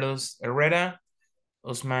 Juan Carlos Herrera,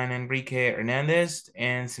 Osman Enrique Hernandez,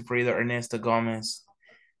 and Sifrido Ernesto Gomez.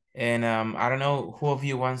 And I don't know who of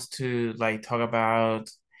you wants to talk about,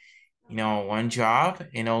 one job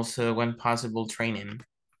and also one possible training.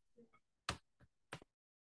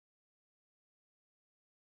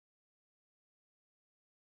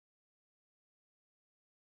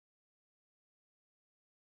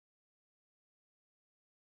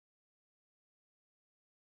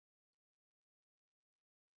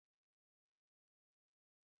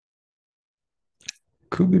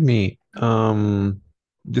 Could be me.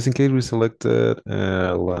 Just in case we selected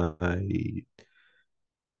like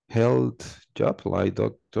health job, like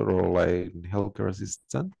doctor or like healthcare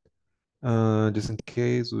assistant. Just in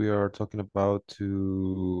case we are talking about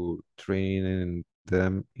to train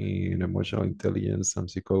them in emotional intelligence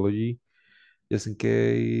and psychology. Just in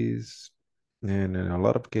case, and in a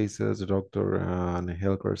lot of cases, the doctor and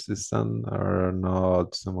healthcare assistant are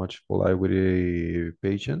not so much polite with the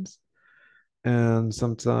patients and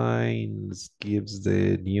sometimes gives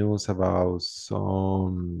the news about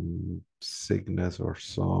some sickness or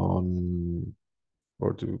some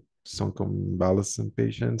convalescent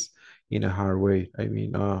patients in a hard way. I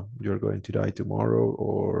mean, you're going to die tomorrow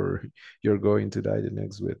or you're going to die the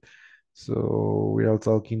next week. So we are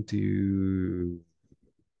talking to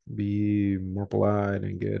be more polite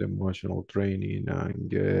and get emotional training and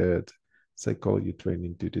get psychology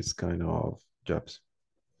training to this kind of jobs.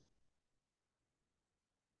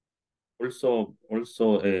 Also,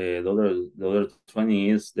 the other training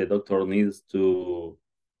is the doctor needs to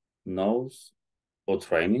knows or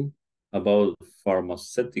training about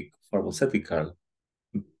pharmaceutical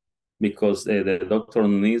because the doctor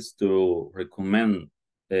needs to recommend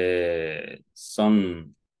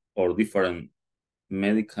some or different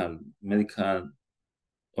medical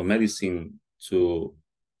or medicine to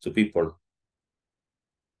people.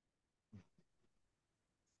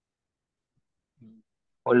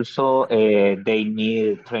 Also, they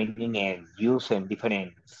need training and using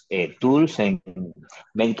different tools and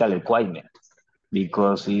medical equipment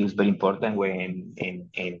because it's very important when in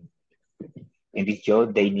this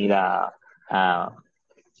job they need a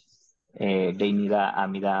a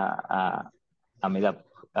made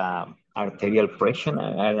arterial pressure.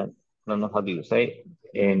 I don't know how do you say,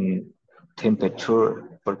 and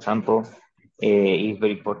temperature, for example, is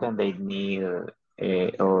very important. They need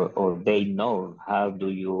or they know how do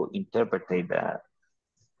you interpret that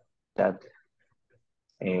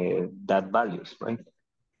that values, right?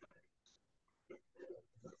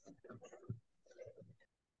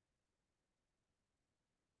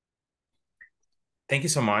 Thank you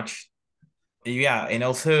so much. Yeah, and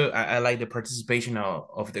also I like the participation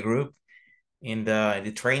of the group in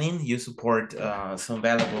the training. You support some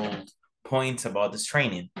valuable points about this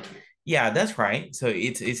training. Yeah, that's right. So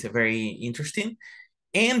it's a very interesting.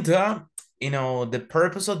 And the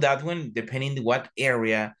purpose of that one, depending what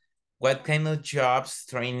area, what kind of jobs,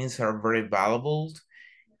 trainings are very valuable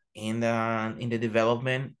in the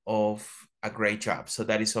development of a great job. So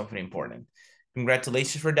that is something important.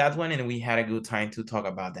 Congratulations for that one, and we had a good time to talk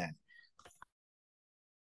about that.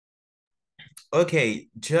 Okay,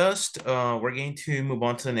 just we're going to move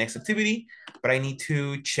on to the next activity, but I need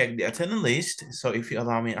to check the attendance list. So if you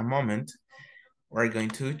allow me a moment, we're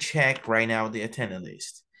going to check right now the attendance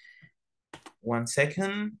list. 1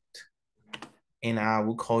 second, and I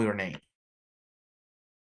will call your name.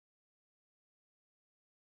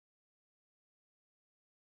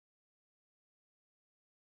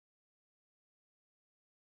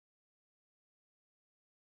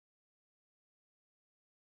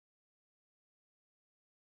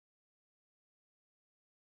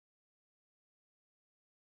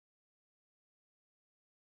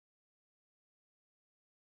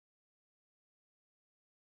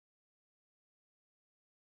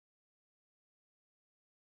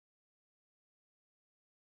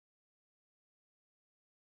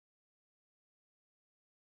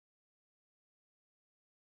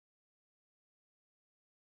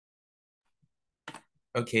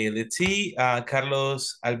 Okay, let's see.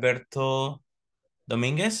 Carlos Alberto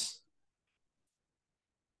Dominguez.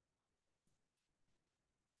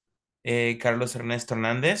 Carlos Ernesto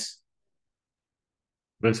Hernández.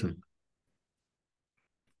 Present.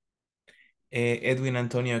 Edwin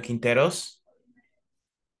Antonio Quinteros.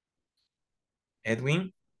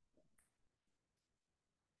 Edwin.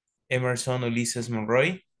 Emerson Ulises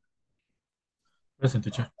Monroy. Present,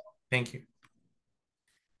 teacher. Thank you.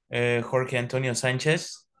 Jorge Antonio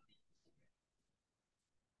Sánchez.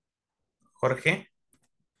 Jorge.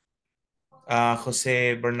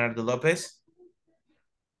 José Bernardo López.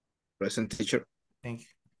 Present, teacher. Thank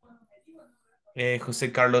you.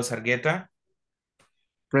 José Carlos Argueta.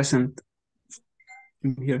 Present.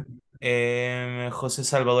 I'm here. José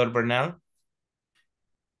Salvador Bernal.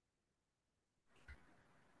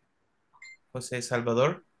 José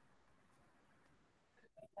Salvador.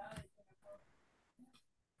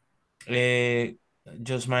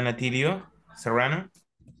 Josman Atilio Serrano.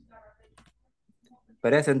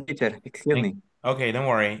 Present, teacher. Excuse me. Okay, don't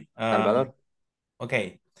worry. Salvador.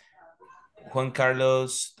 Okay. Juan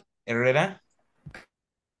Carlos Herrera.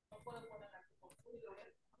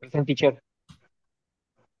 Present, teacher.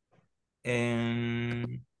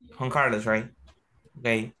 And Juan Carlos, right?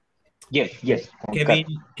 Okay. Yes.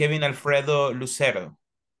 Kevin Alfredo Lucero.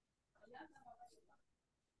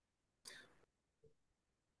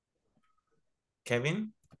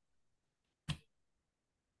 Kevin?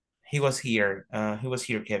 He was here,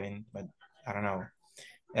 Kevin, but I don't know.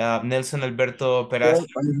 Nelson Alberto Peraza. Yes,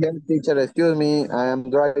 I'm here, teacher. Excuse me. I am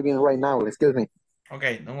driving right now. Excuse me.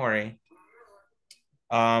 Okay, don't worry.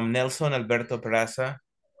 Nelson Alberto Peraza.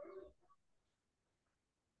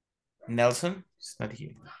 Nelson? It's not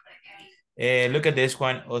here. Look at this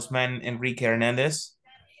one. Osman Enrique Hernandez.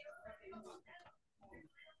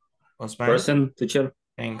 Osman? Present, teacher.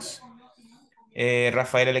 Thanks.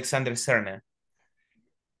 Rafael Alexander Serna.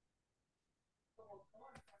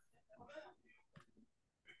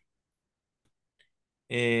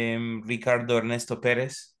 Ricardo Ernesto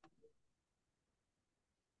Pérez.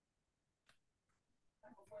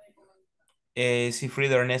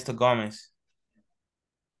 Cifrido Ernesto Gómez.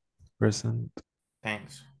 Present.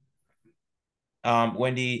 Thanks.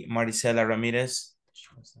 Wendy Maricela Ramirez.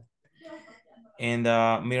 And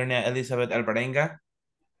Mirna Elizabeth Alvarenga.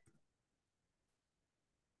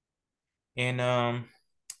 And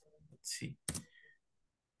Let's see.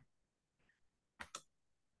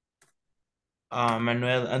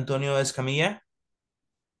 Manuel Antonio Escamilla.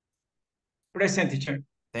 Present, teacher.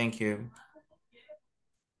 Thank you.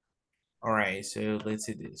 All right, so let's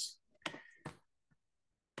see this.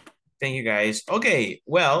 Thank you, guys. Okay,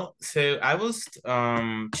 well, so I was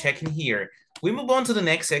checking here. We move on to the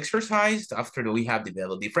next exercise after we have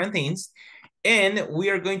developed different things. And we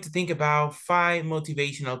are going to think about 5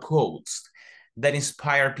 motivational quotes that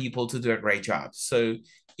inspire people to do a great job. So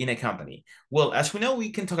in a company. Well, as we know,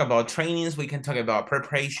 we can talk about trainings, we can talk about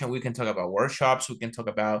preparation, we can talk about workshops, we can talk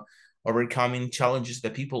about overcoming challenges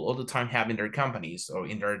that people all the time have in their companies or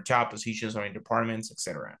in their job positions or in departments,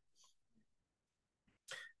 etc.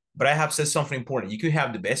 But I have said something important. You could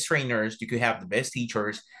have the best trainers, you could have the best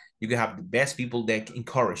teachers, you could have the best people that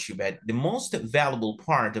encourage you. But the most valuable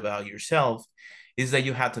part about yourself is that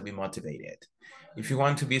you have to be motivated. If you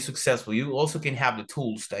want to be successful, you also can have the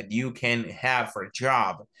tools that you can have for a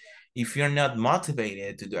job. If you're not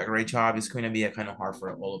motivated to do a great job, it's going to be kind of hard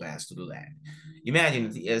for all of us to do that.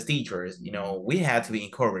 Imagine as teachers, you know, we have to be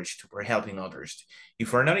encouraged for helping others.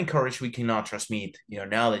 If we're not encouraged, we cannot transmit, you know,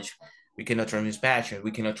 knowledge. We cannot transmit passion.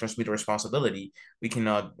 We cannot transmit responsibility. We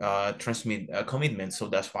cannot transmit commitment. So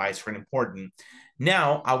that's why it's very important.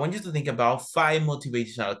 Now, I want you to think about 5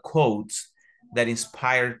 motivational quotes that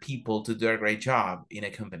inspire people to do a great job in a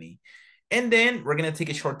company. And then we're going to take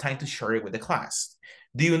a short time to share it with the class.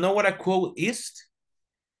 Do you know what a quote is?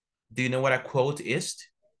 Do you know what a quote is?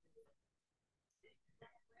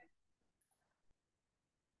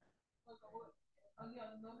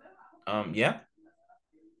 Yeah.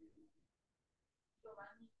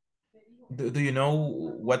 Do you know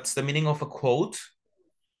what's the meaning of a quote?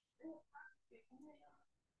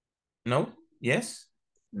 No? Yes?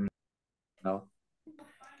 No.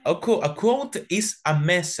 A quote is a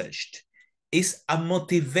message. It's a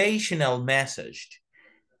motivational message.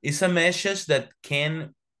 It's a message that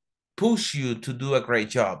can push you to do a great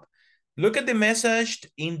job. Look at the message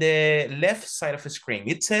in the left side of the screen.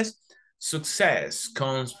 It says, success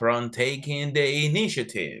comes from taking the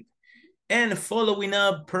initiative and following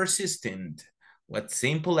up persistent. What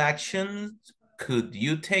simple actions could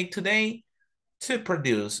you take today to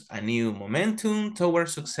produce a new momentum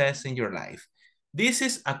towards success in your life? This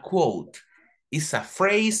is a quote. It's a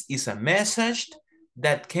phrase, it's a message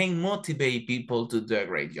that can motivate people to do a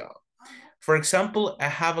great job. For example, I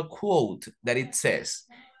have a quote that it says,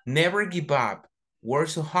 never give up, work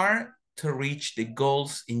so hard to reach the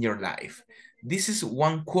goals in your life. This is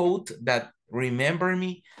one quote that remember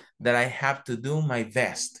me that I have to do my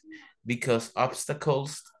best because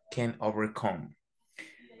obstacles can overcome.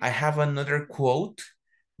 I have another quote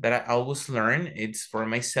that I always learn. It's for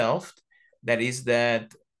myself. That is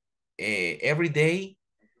that every day,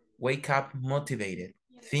 wake up motivated.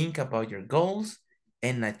 Think about your goals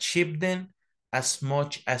and achieve them as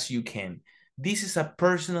much as you can. This is a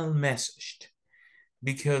personal message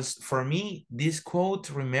because for me, this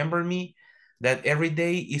quote remember me that every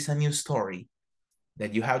day is a new story,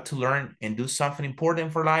 that you have to learn and do something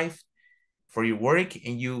important for life, for your work,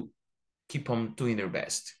 and you keep on doing their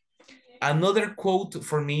best. Another quote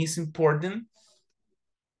for me is important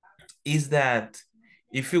is that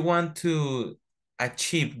if you want to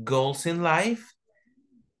achieve goals in life,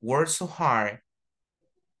 work so hard.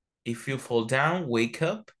 If you fall down, wake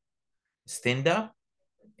up, stand up,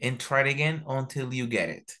 and try it again until you get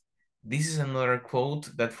it. This is another quote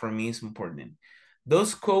that for me is important.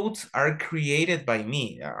 Those quotes are created by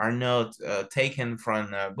me, are not taken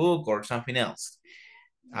from a book or something else.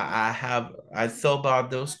 I thought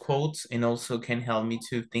about those quotes and also can help me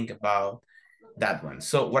to think about that one.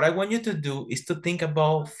 So what I want you to do is to think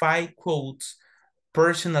about 5 quotes,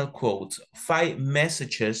 personal quotes, 5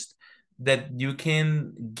 messages that you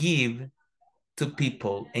can give to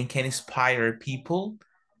people and can inspire people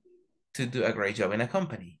to do a great job in a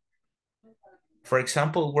company. For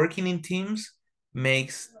example, working in teams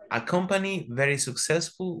makes a company very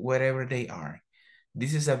successful wherever they are.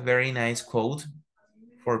 This is a very nice quote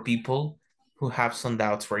for people who have some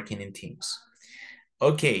doubts working in teams.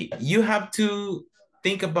 Okay, you have to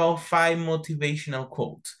think about 5 motivational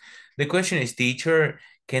quotes. The question is, teacher,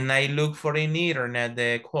 can I look for in the internet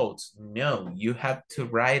the quotes? No, you have to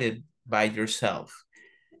write it by yourself.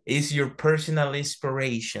 It's your personal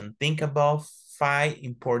inspiration. Think about 5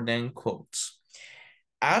 important quotes.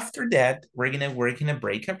 After that, we're gonna work in a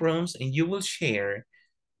breakout rooms and you will share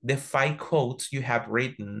the 5 quotes you have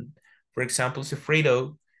written. For example,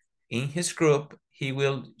 Sifredo, in his group, he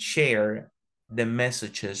will share the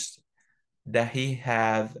messages that he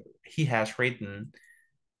has written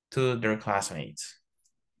to their classmates.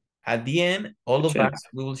 At the end, all of Teacher. us,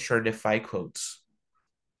 we will share the 5 quotes.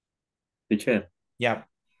 Teacher, Yeah.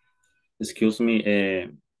 excuse me,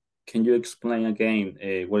 can you explain again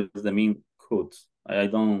what is the mean quote? I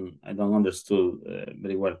don't understood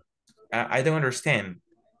very well. I don't understand.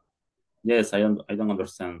 Yes, I don't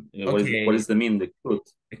understand. Okay. What is the mean, the quote?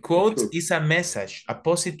 A quote is a message, a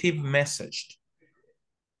positive message.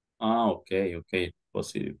 Ah, okay, okay,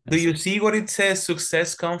 positive. Do you see what it says?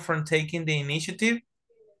 Success comes from taking the initiative.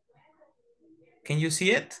 Can you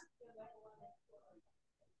see it?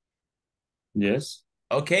 Yes.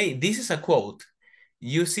 Okay, this is a quote.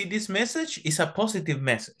 You see this message is a positive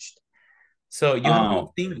message. So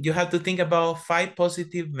you have to think about 5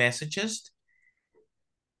 positive messages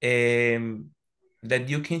that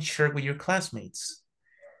you can share with your classmates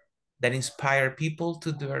that inspire people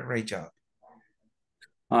to do a great job.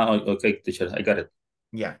 Okay, teacher, I got it.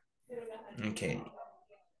 Yeah. Okay.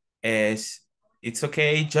 It's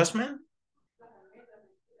okay, Jasmine?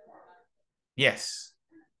 Yes.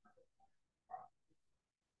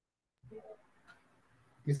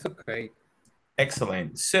 It's okay.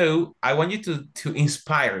 Excellent. So I want you to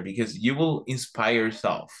inspire, because you will inspire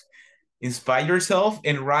yourself. Inspire yourself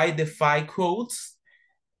and write the 5 quotes,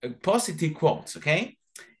 positive quotes, okay?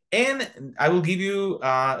 And I will give you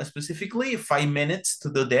specifically 5 minutes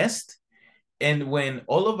to do this. And when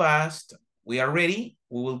all of us, we are ready,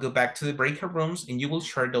 we will go back to the breakout rooms and you will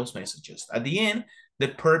share those messages. At the end, the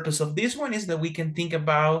purpose of this one is that we can think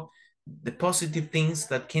about the positive things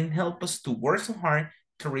that can help us to work so hard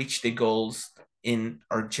to reach the goals in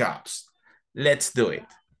our jobs. Let's do it.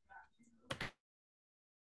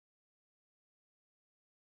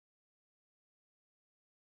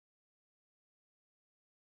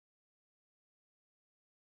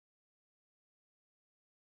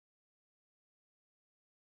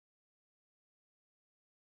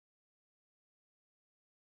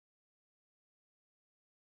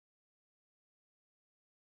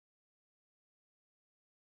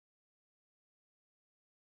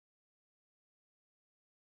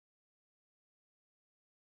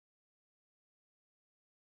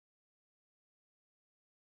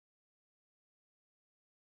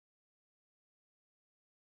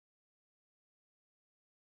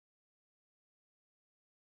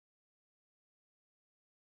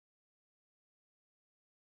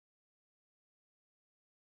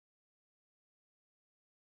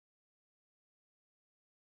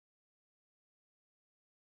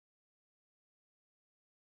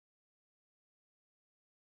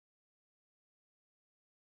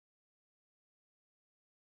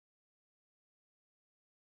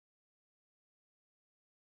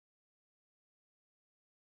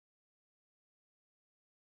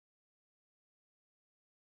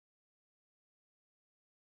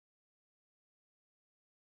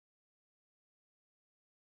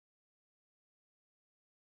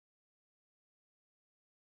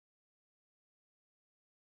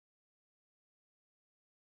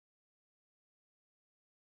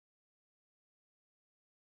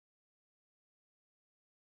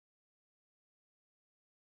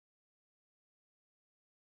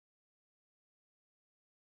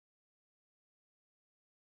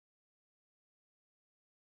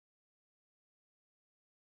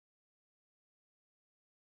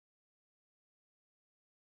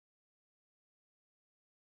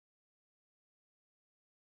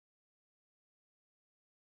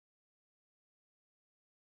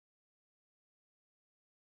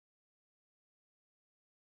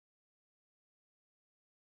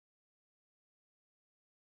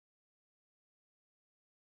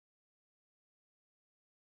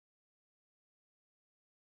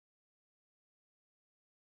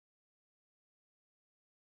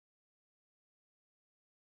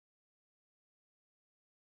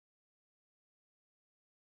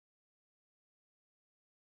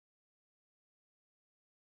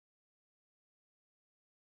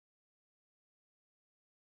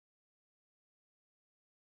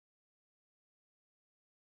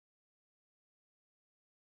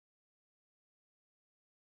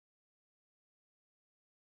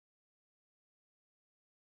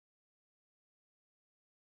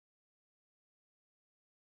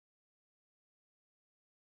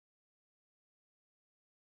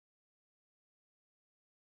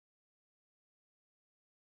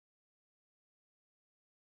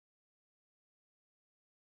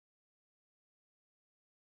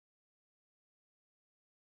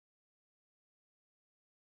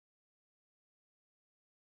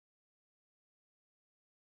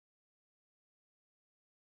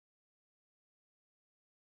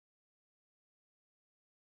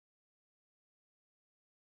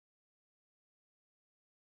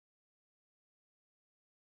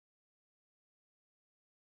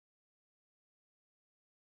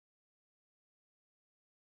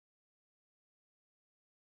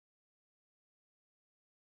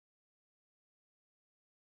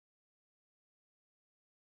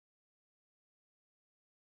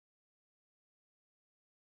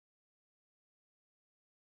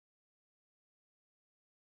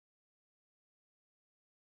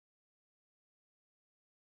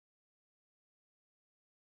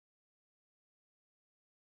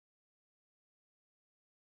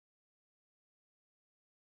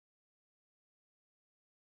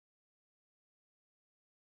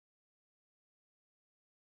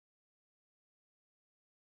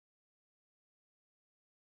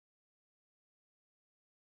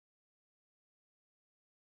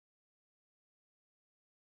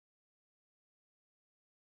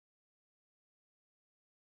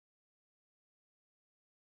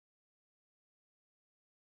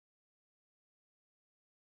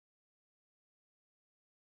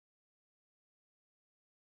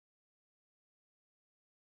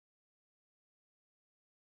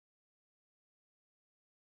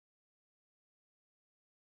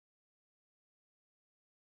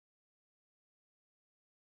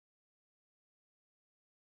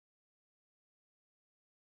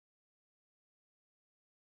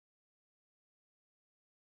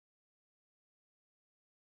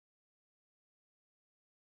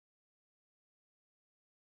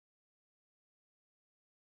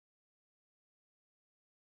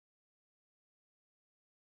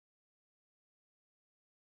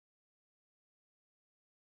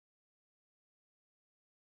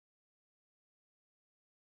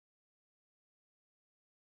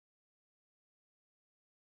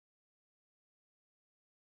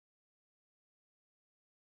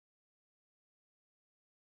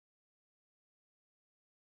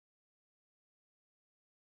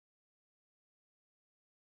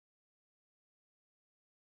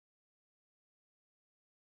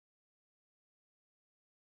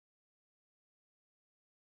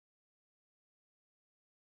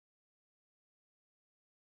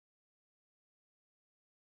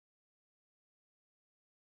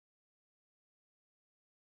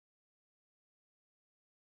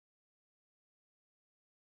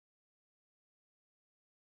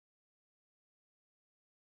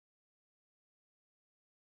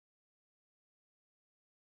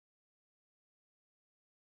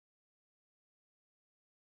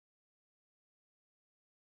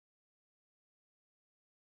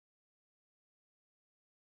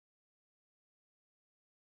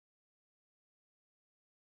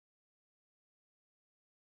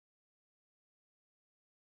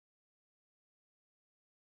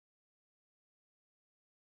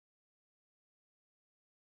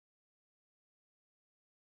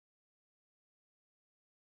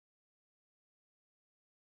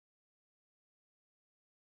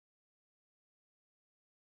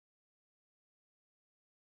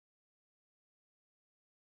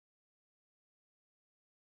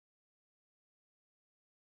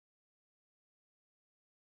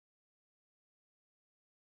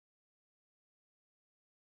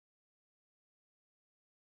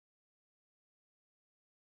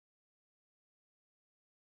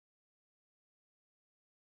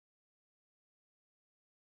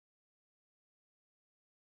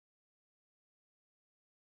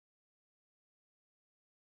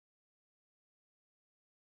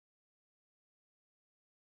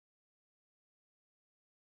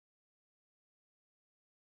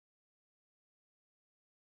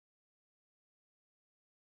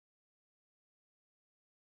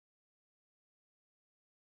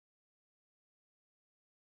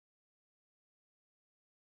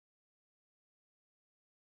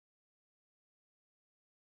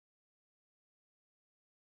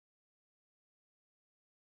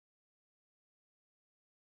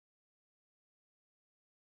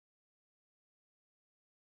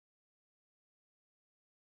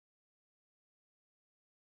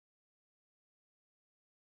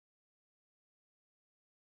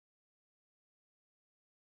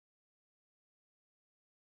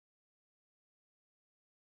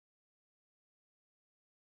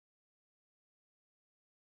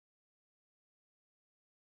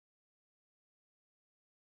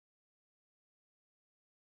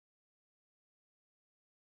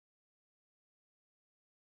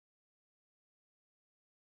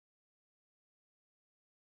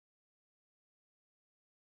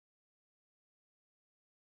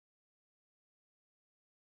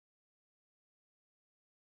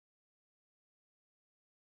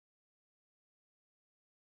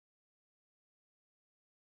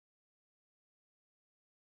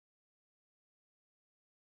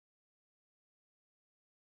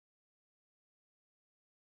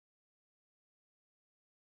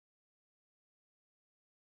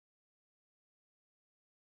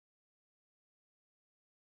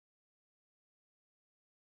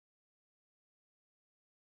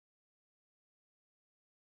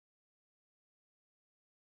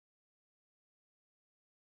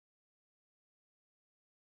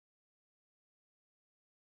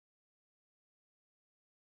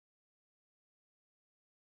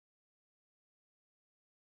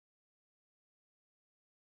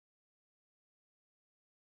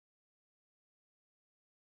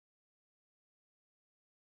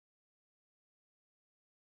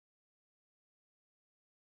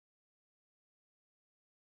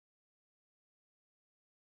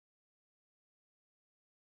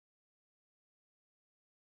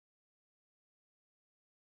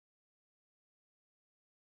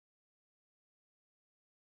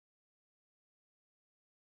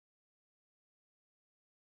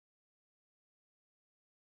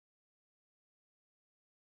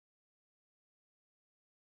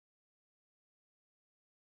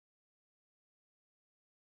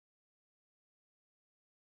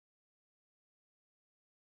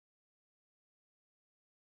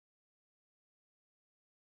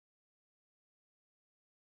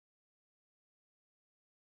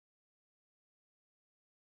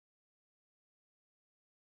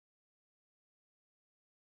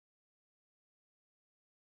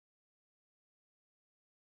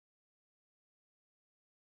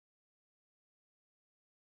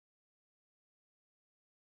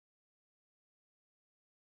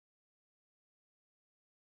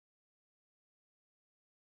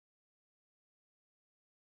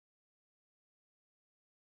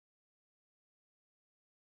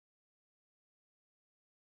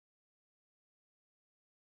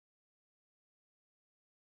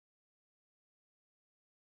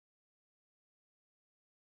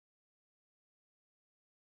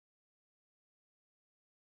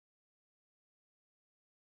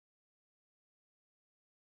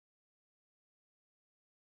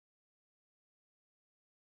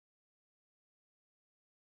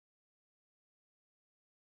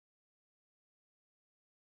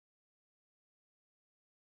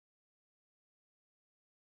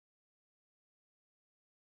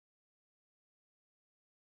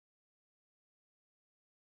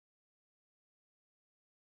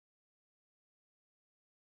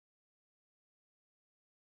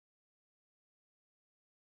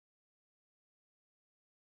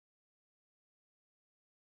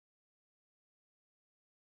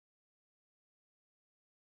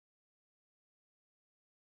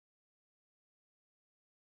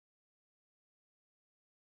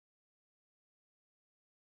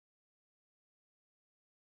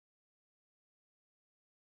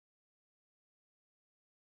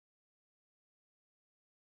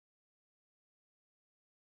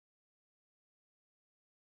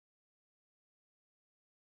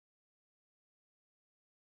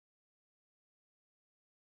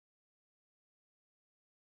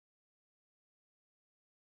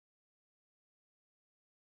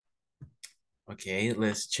 Okay,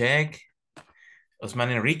 let's check. Osman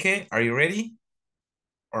Enrique, are you ready?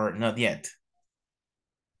 Or not yet?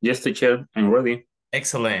 Yes, teacher, I'm ready.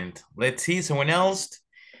 Excellent. Let's see, someone else.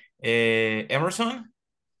 Emerson?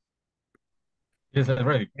 Yes, I'm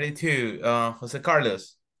ready. Ready too. Jose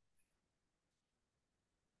Carlos.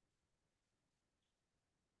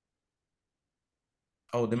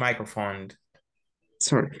 Oh, the microphone.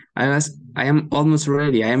 Sorry, I am almost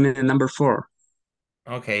ready. I am in number 4.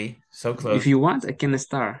 Okay, so close. If you want, I can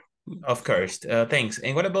start. Of course. Thanks.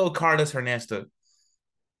 And what about Carlos Ernesto?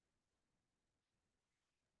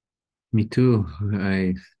 Me too.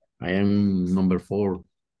 I am number 4.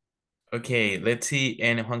 Okay, let's see.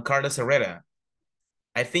 And Juan Carlos Herrera.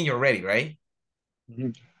 I think you're ready, right?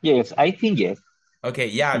 Yes, I think yes. Okay,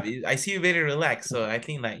 yeah, I see you very relaxed. So I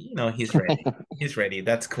think like, he's ready. He's ready.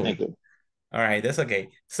 That's cool. Okay. All right, that's okay.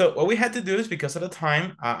 So what we had to do is because of the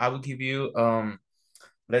time, I will give you,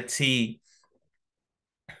 let's see,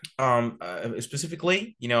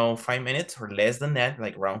 specifically, 5 minutes or less than that,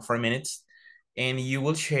 like around 4 minutes. And you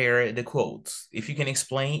will share the quotes. If you can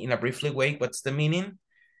explain in a briefly way what's the meaning,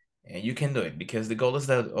 and you can do it because the goal is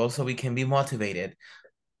that also we can be motivated.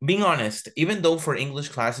 Being honest, even though for English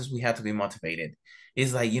classes we had to be motivated,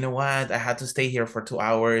 it's like, you know what, I had to stay here for 2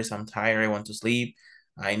 hours, I'm tired, I want to sleep,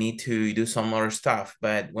 I need to do some other stuff.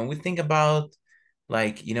 But when we think about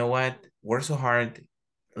like, you know what, work so hard,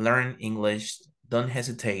 learn English, don't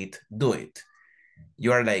hesitate, do it.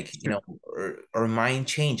 You are like, our mind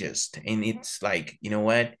changes, and it's like, you know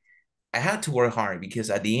what, I had to work hard because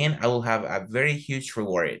at the end I will have a very huge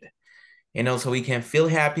reward. And also we can feel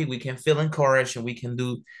happy, we can feel encouraged, and we can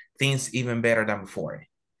do things even better than before.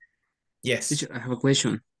 Yes. Teacher, I have a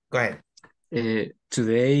question. Go ahead.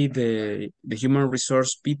 Today, the human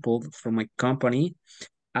resource people from my company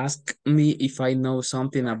asked me if I know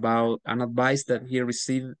something about an advice that he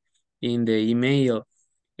received in the email,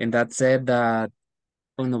 and that said that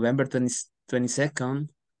on November 22nd,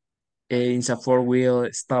 INSA4 will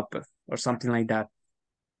stop or something like that.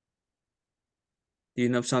 Do you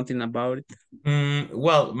know something about it?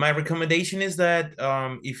 Well, my recommendation is that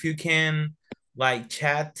if you can like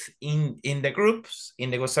chat in the groups, in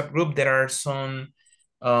the WhatsApp group, there are some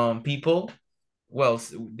people. Well,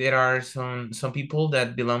 there are some people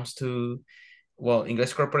that belongs to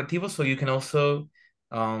Inglés Corporativo, so you can also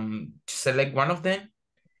select one of them,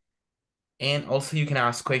 and also you can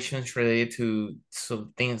ask questions related to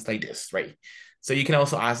things like this, right? So you can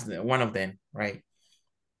also ask one of them, right?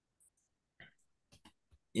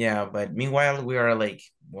 Yeah, but meanwhile we are like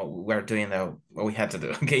we are doing what we had to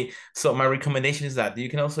do. Okay, so my recommendation is that you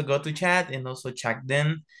can also go to chat and also check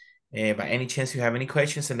them by any chance you have any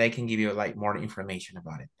questions, and they can give you like more information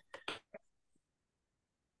about it.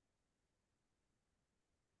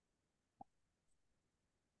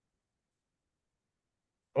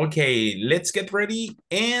 Okay, let's get ready,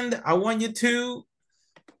 and I want you to,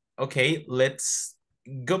 okay, let's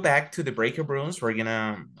go back to the breakout rooms. We're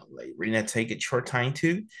gonna take a short time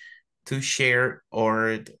to share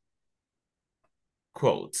our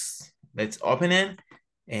quotes. Let's open it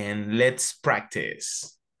and let's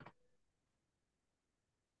practice.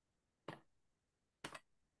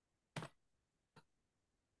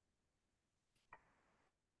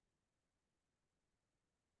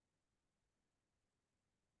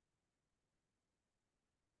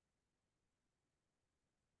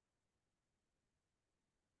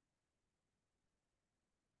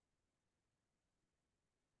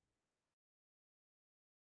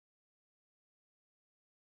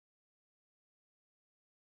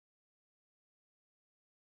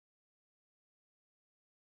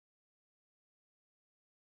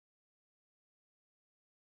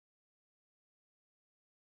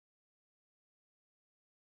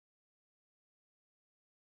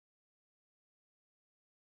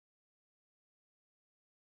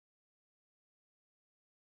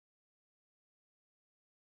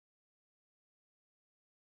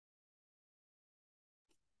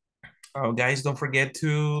 Guys, don't forget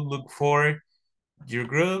to look for your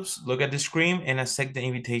groups, look at the screen, and accept the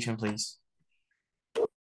invitation, please.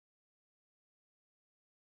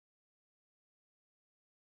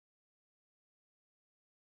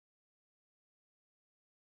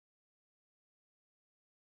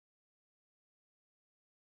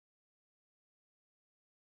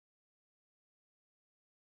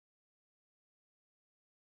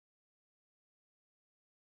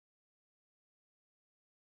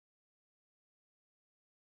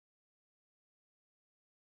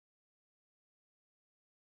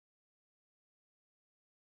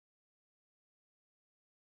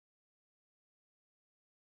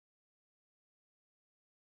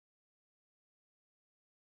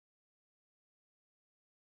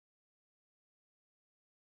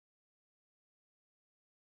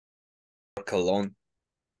 work alone.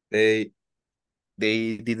 They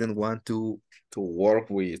didn't want to work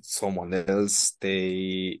with someone else.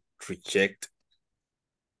 They rejected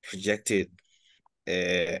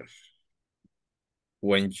uh,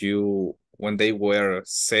 when they were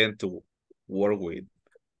sent to work with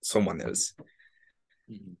someone else.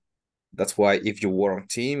 That's why if you work on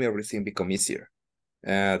team, everything become easier.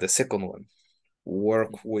 The second one,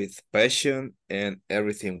 work with passion and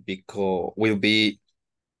everything will be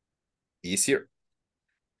easier.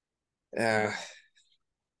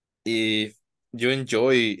 If you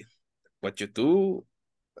enjoy what you do,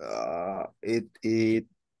 it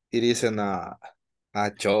isn't a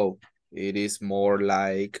job. It is more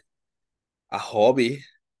like a hobby.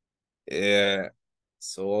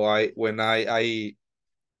 So I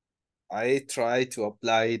try to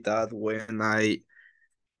apply that when I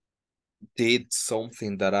did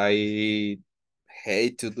something that I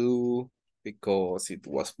hate to do because it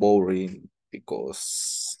was boring,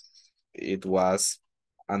 because it was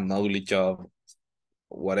an ugly job,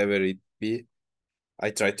 whatever it be.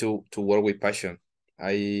 I try to work with passion.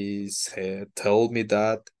 Told me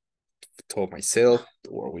that, told myself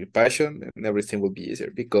to work with passion, and everything will be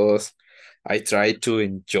easier because I try to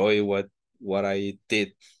enjoy what I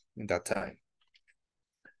did in that time.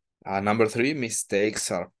 Number 3,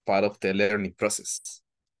 mistakes are part of the learning process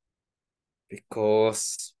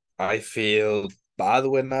because I feel bad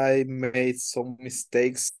when I made some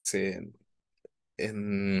mistakes,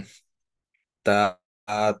 and that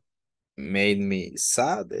made me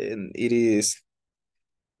sad, and it is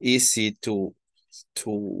easy to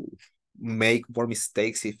make more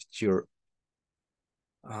mistakes if you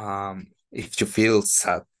feel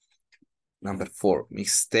sad. Number 4,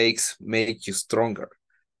 mistakes make you stronger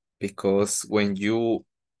because when you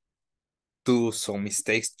do some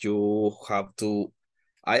mistakes, you have to.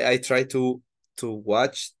 I try to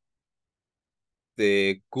watch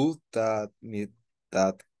the good that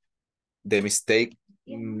the mistake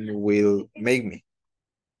will make me.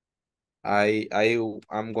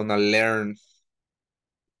 I'm gonna learn.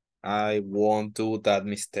 I won't do that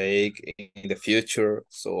mistake in the future,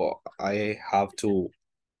 so I have to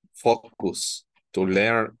focus to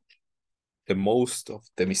learn the most of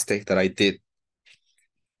the mistake that I did.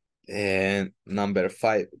 And number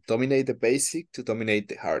 5, dominate the basic to dominate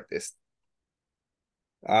the hardest.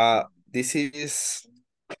 This is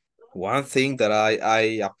one thing that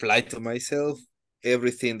I apply to myself.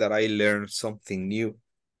 Everything that I learn something new.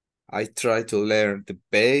 I try to learn the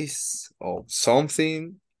base of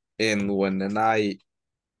something, and when I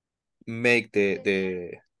make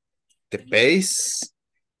the base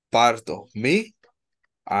part of me,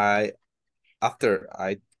 after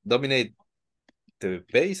I dominate the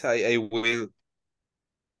base, I will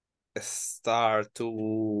start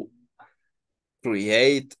to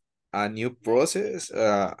create a new process,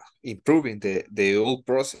 improving the old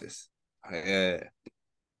process.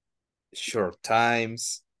 Short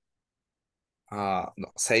times,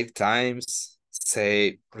 no, save times,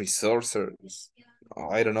 save resources.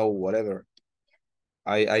 I don't know, whatever.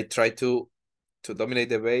 I try to dominate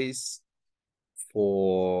the base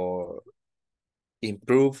for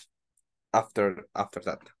improve after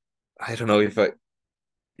that. I don't know if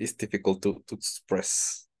it's difficult to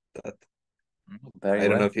express that. Very I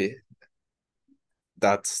don't know well. if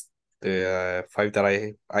that's the 5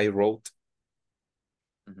 that I wrote.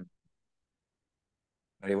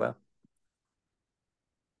 Very well.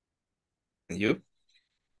 And you?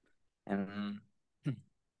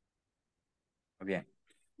 Okay.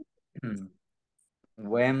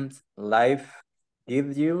 When life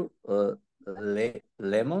gives you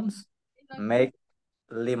lemons, make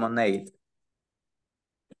lemonade.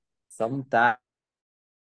 Sometimes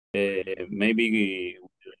Maybe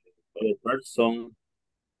the person,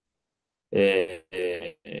 if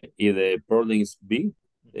the problem is big,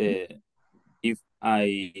 if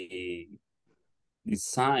I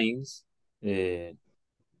designs to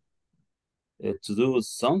do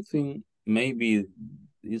something, maybe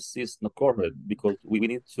this is not correct because we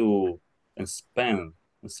need to spend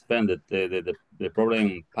the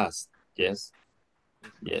problem past. Yes,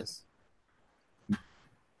 yes.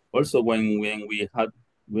 Also, when we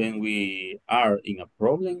are in a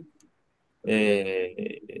problem,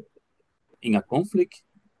 in a conflict,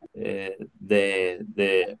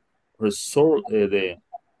 the result, the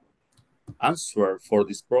answer for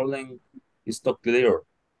this problem is not clear.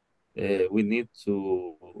 We need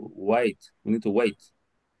to wait. We need to wait.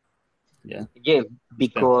 Yeah. Yes,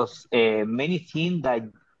 because many things that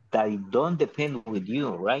don't depend with you,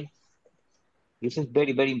 right? This is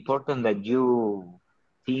very, very important that you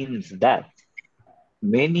think that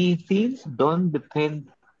many things don't depend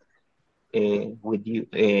with you,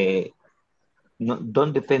 no,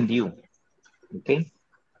 don't depend you, okay?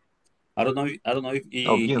 I don't know. I don't know if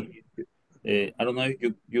Of you. I don't know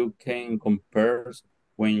if you can compare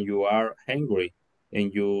when you are hungry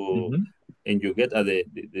and you get a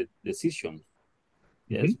the decision.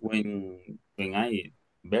 Yes, when I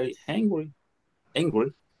very angry,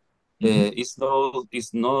 it's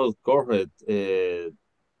not correct.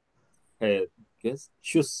 Yes,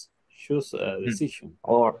 choose a decision.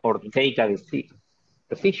 Or take a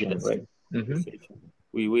decision, Yes, right? decision.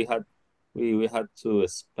 We had to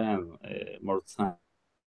spend more time.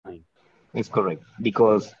 It's correct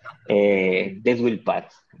because this will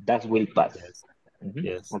pass. That will pass. Yes,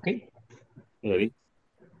 yes. Okay. Very.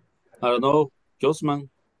 I don't know, Josman.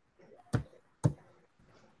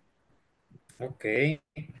 Okay.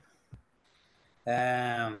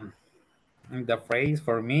 The phrase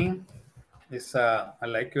for me is I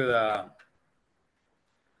like the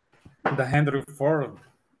Henry Ford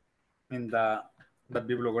in the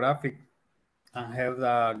bibliographic and have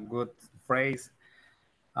a good phrase.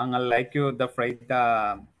 And I like the phrase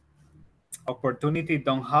the opportunity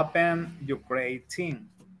don't happen, you create team.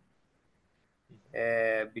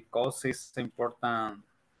 Because it's important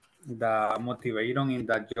the motivation in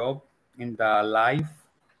the job, in the life,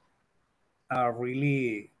 are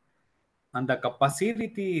really, and the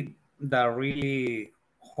capacity that really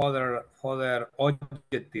other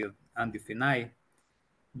objective and define,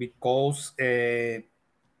 because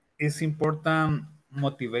it's important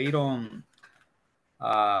motivation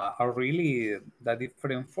are really the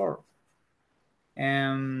different form.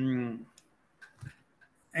 And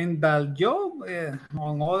in the job,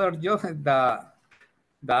 on other job, the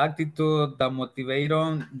attitude, the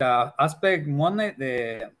motivation, the aspect money,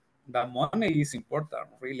 the money is important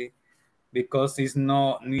really, because it's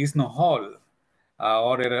no whole.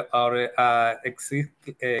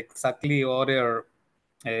 Exactly order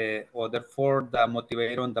for the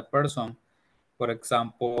motivation the person. For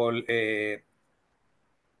example,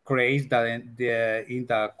 create the in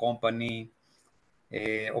the company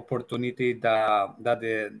opportunity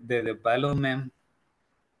the development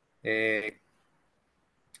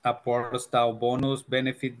apports the bonus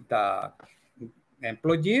benefit the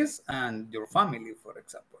employees and your family, for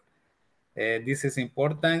example. This is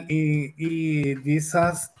important. This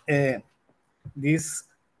has this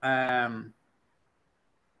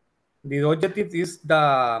the objective is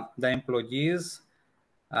the employees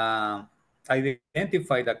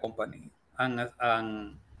identify the company and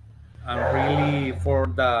really for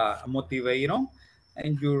the motivation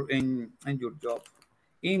and your job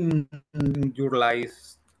in your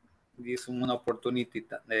life. This one opportunity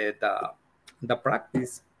the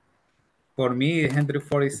practice for me. Henry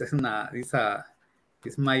Ford is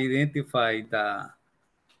my identify the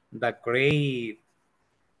gray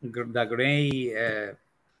the gray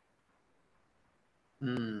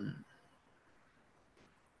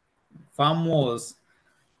famous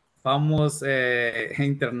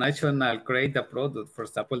international create the product, for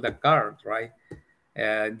example the car, right?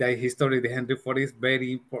 The history of the Henry Ford is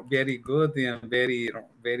very good and very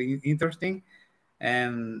interesting,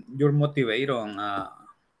 and your motivation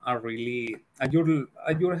are really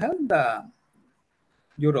your help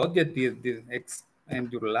your objective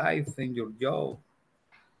and your life and your job.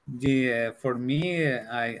 For me,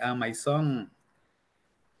 I and my son,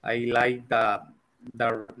 I like the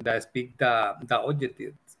speak the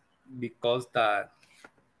objective, because the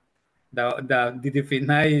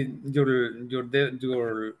define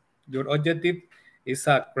your objective is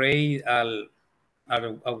a create a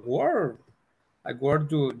word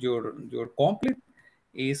your complete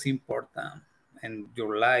is important in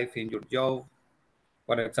your life, in your job.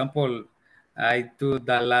 For example, I took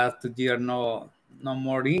the last year no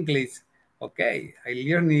more English. Okay, I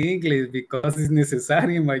learn English because it's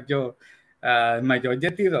necessary in my job. My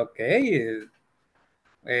objective, okay,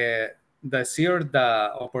 the share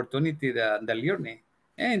the opportunity, the learning.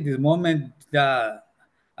 And this moment,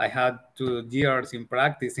 I had 2 years in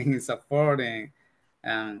practicing in support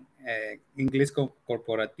and English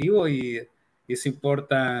corporativo, y it's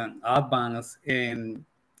important advance and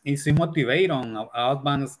it's motivation of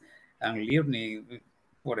advance and learning,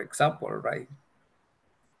 for example, right?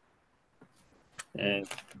 Uh,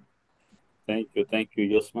 thank you,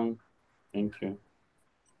 Josman. Thank you.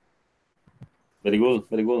 Very good,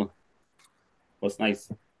 very good. Was nice.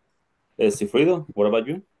 Sifrido, what about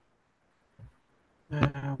you?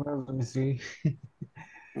 Well, let me see.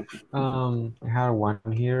 I have one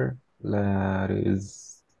here that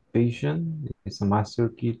is patient. It's a master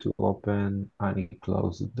key to open any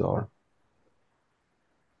closed door.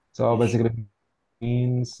 So basically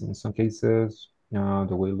means in some cases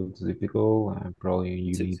The way looks difficult, and probably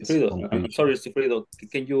you need Sigfrido, some I'm sorry, patience. Sigfrido.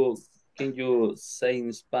 Can you say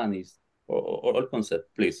in Spanish or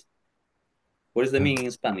concept, please? What is the meaning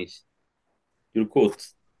in Spanish? Your quote.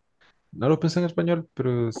 No lo pensé en español,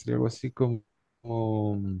 pero sería algo así como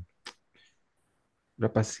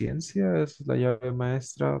la paciencia es la llave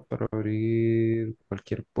maestra para abrir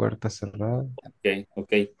cualquier puerta cerrada.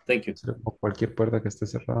 Okay. Thank you. O cualquier puerta que esté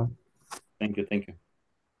cerrada. Thank you.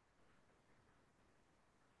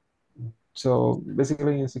 So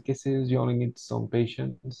basically, in some cases, you only need some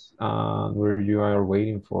patience, and where you are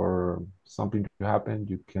waiting for something to happen,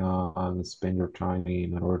 you can spend your time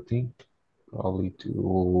in another thing, probably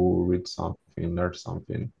to read something, learn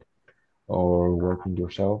something, or work on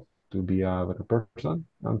yourself to be a better person.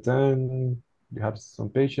 And then you have some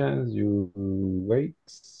patience, you wait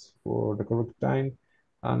for the correct time,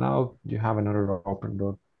 and now you have another open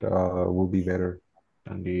door that will be better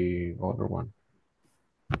than the other one.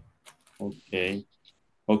 Okay.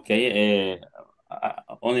 Only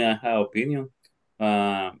I have opinion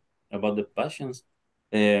about the passions.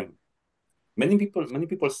 Many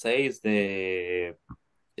people say the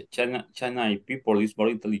China people is more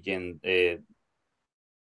intelligent.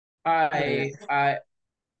 I I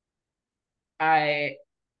I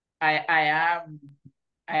I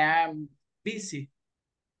am busy,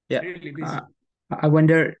 Yeah. really busy. I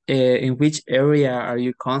wonder in which area are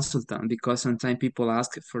you consultant? Because sometimes people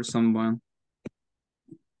ask for someone.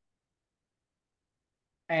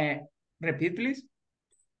 Repeat, please.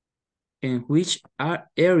 In which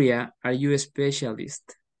area are you a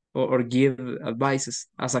specialist or give advices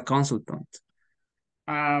as a consultant?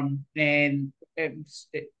 And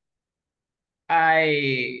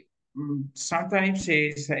I sometimes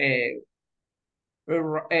it's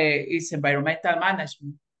environmental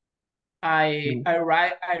management. I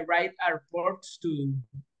write reports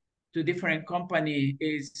to different company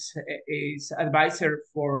is advisor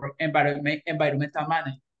for environmental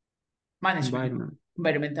management.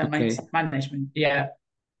 Environmental Okay. management. Yeah.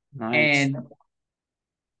 Nice. And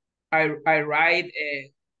I write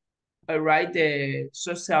the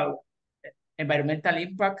social environmental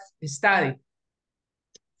impact study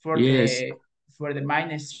for Yes. the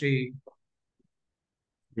ministry.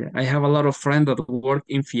 Yeah, I have a lot of friends that work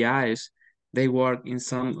in FIAs. They work in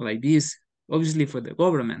some like this, obviously for the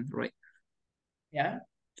government, right? Yeah.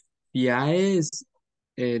 FIAs,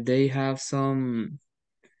 they have some,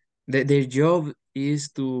 their job is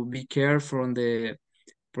to be careful on the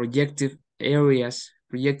projected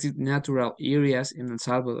natural areas in El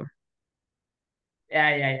Salvador.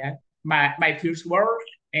 Yeah. My first work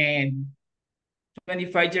and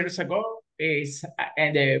 25 years ago is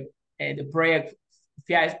and the project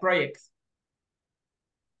FIA's project.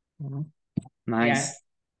 Nice.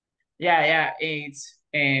 Yeah. It's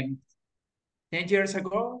 10 years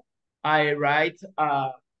ago I write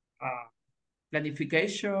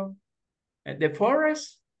planification the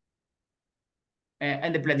forest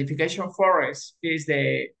and the planification forest is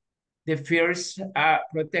the first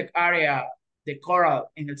protect area, the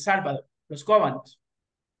coral in El Salvador, Los Cobanos.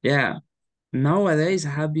 Yeah. Nowadays, I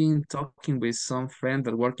have been talking with some friends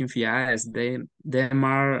that work in FIAs. Them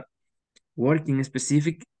are working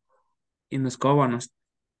specific in Los Cóbanos,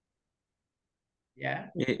 Yeah.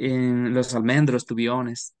 in Los Almendros, to be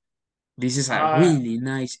honest. This is a really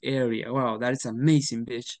nice area. Wow, that is amazing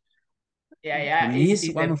beach. Yeah. For me, it's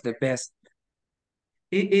one of the best.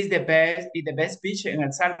 It is the best beach in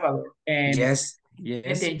El Salvador. And Yes.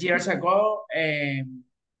 10 years ago, and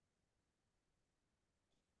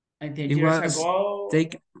 10 it years was ago,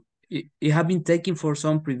 it had been taken for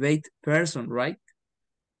some private person, right?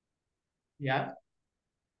 Yeah.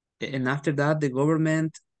 And after that, the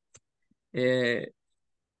government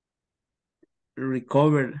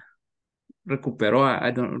recuperó,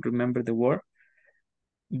 I don't remember the word,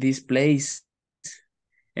 this place.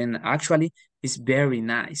 And actually, it's very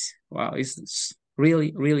nice. Wow, it's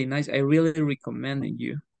really, really nice. I really recommend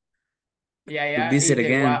you to visit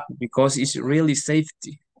again because it's really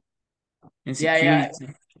safety and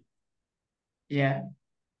security. Yeah.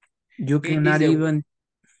 You cannot even,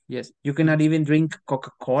 yes, you cannot even drink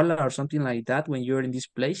Coca-Cola or something like that when you're in this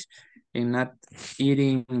place and not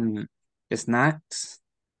eating snacks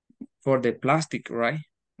for the plastic, right?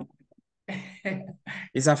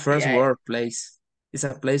 It's a first world place. It's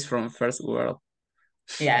a place from first world.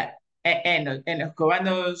 Yeah, and Los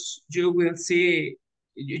Cobanos, you will see,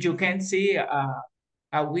 you can see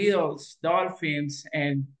whales, dolphins,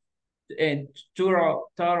 and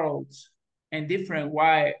turtles, and different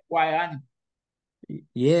wild animals.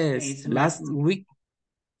 Yes, last week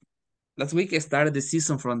I started the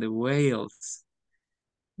season from the whales.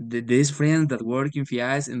 This friend that work in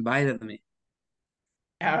FIAS invited me.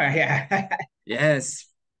 Oh, yeah. Yes.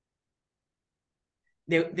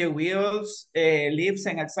 The Wheels lives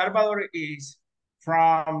in El Salvador is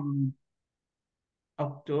from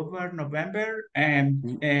October, November,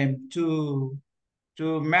 and to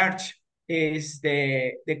March is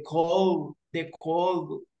the cold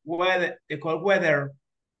weather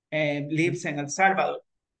and lives in El Salvador.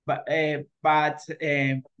 But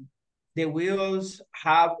the Wheels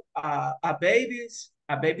have a baby's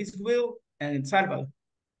wheel in El Salvador.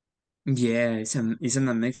 Yeah, it's an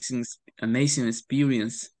amazing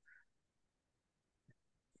experience.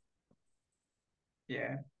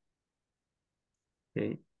 Yeah.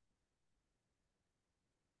 Okay.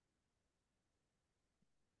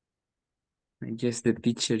 I guess the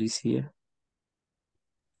teacher is here.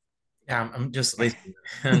 Yeah, I'm just listening.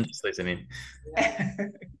 I'm just listening.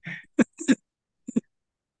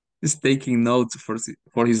 He's taking notes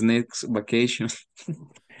for his next vacation.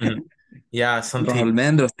 Yeah, some Los tips.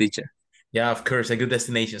 Almendros, teacher. Yeah, of course, a good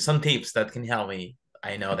destination. Some tips that can help me.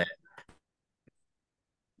 I know that.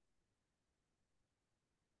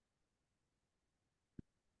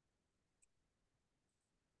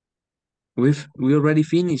 We already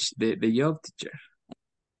finished the job, teacher.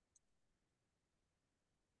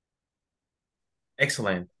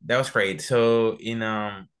 Excellent. That was great. So in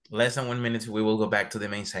less than 1 minute, we will go back to the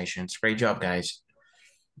main sessions. Great job, guys.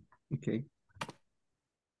 Okay.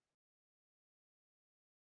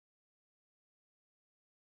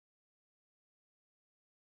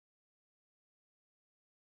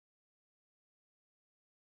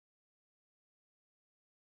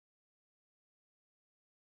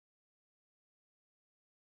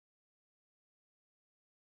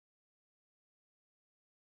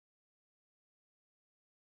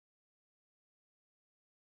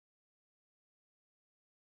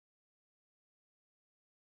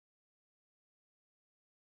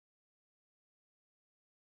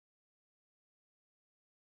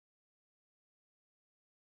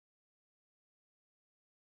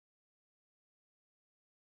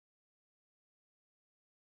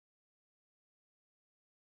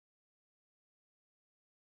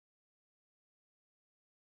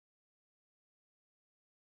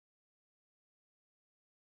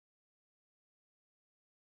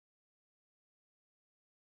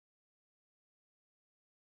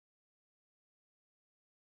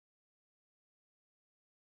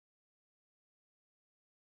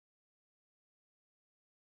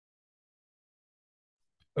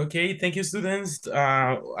 Okay, thank you, students.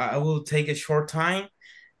 I will take a short time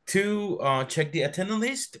to check the attendance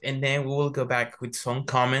list, and then we will go back with some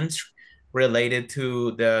comments related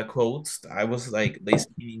to the quotes. I was like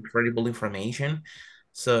listening incredible information.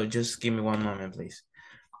 So just give me 1 moment, please.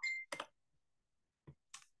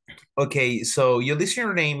 Okay, so you list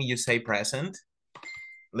your name, you say present.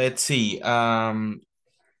 Let's see. Carlos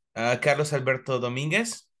Alberto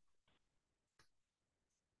Domínguez.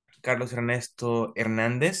 Carlos Ernesto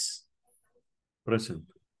Hernández. Present.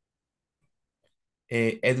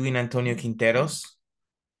 Edwin Antonio Quinteros.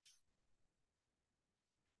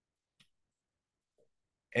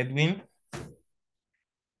 Edwin.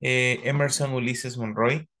 Emerson Ulises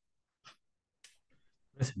Monroy.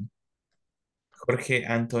 Present. Jorge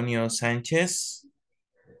Antonio Sánchez.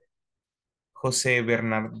 José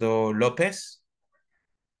Bernardo López.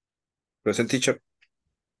 Present, teacher.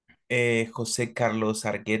 José Carlos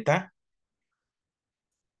Argueta.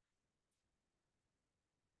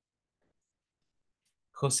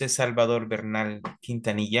 José Salvador Bernal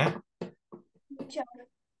Quintanilla.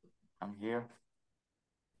 I'm here.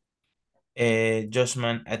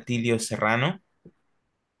 Josman Atilio Serrano.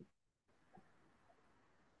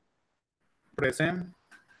 Present.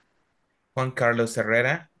 Juan Carlos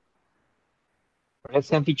Herrera.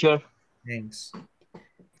 Present, teacher. Thanks.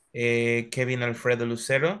 Kevin Alfredo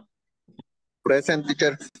Lucero. Present,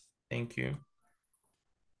 teacher. Thank you.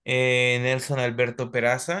 Nelson Alberto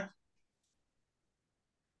Peraza.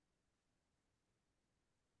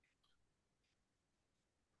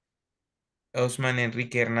 Osman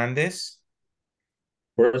Enrique Hernández.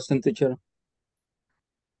 Present, teacher.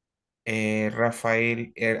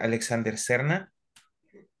 Rafael Alexander Serna.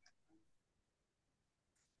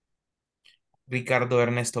 Ricardo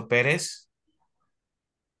Ernesto Pérez.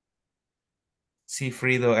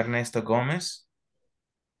 Cifrido Ernesto Gómez.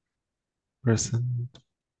 Present.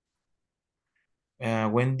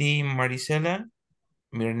 Wendy Marisela.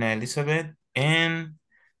 Mirna Elizabeth. And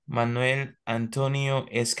Manuel Antonio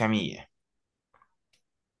Escamilla.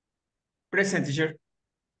 Present, teacher.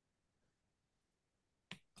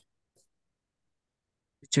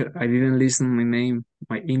 Teacher, I didn't listen my name.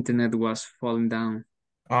 My internet was falling down.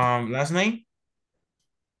 Last name?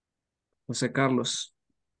 Jose Carlos.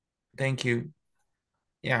 Thank you.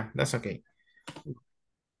 Yeah, that's okay.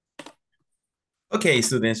 Okay,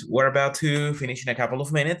 students, we're about to finish in a couple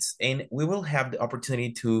of minutes, and we will have the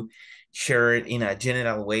opportunity to share it in a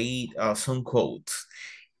general way, some quotes.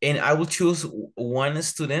 And I will choose one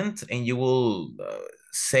student, and you will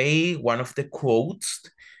say one of the quotes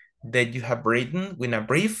that you have written with a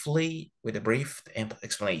brief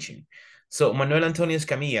explanation. So, Manuel Antonio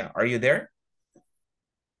Escamilla, are you there?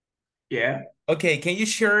 Yeah. Okay, can you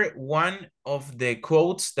share one of the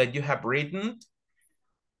quotes that you have written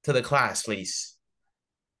to the class, please?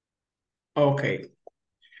 Okay.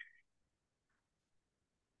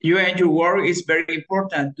 You and your work is very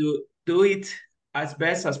important to do it as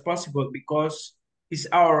best as possible because it's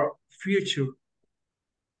our future.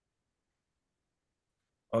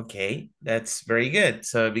 Okay, that's very good.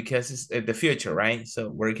 So because it's the future, right? So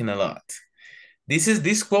working a lot.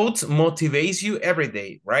 This quote motivates you every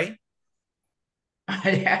day, right?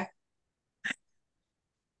 Yeah.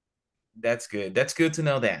 That's good. That's good to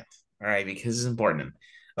know that. All right, because it's important.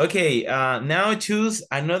 Okay, now choose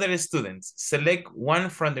another student. Select one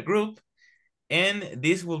from the group, and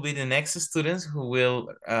this will be the next student who will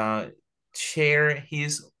share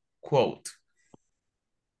his quote.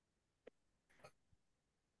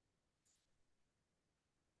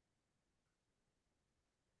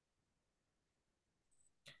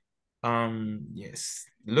 Yes,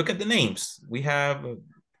 look at the names. We have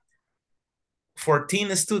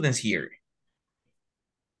 14 students here.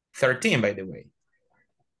 13, by the way.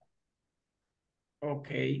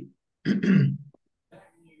 Okay.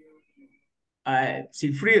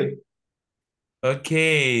 Silfrido.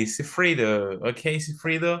 Okay, Sifrido. Okay,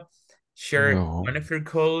 Sifrido. Share No. one of your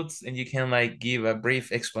quotes and you can like give a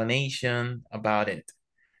brief explanation about it.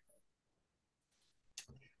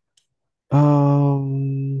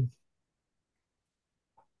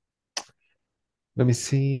 Let me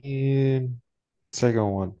see.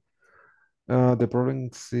 Second one. The problem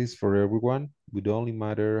exists for everyone. It would only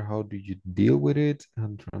matter how do you deal with it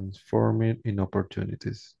and transform it in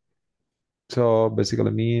opportunities. So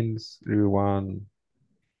basically means everyone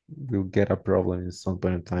will get a problem in some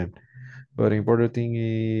point in time. But the important thing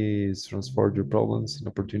is transform your problems in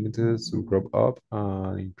opportunities to grow up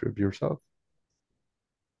and improve yourself.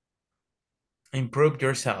 Improve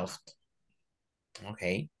yourself.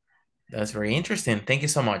 Okay, that's very interesting. Thank you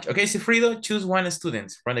so much. Okay, Sifrido, choose one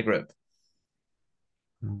student from the group.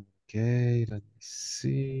 Okay, let me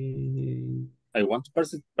see. I want to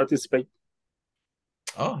participate.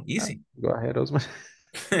 Oh, easy. Go ahead, Osman.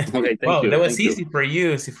 Okay, thank Well, you. that was Thank easy you. for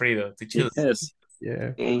you, Sifrido, to choose. Yes.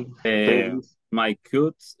 Yeah. My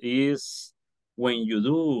quote is when you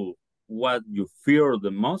do what you fear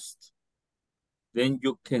the most, then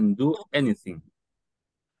you can do anything.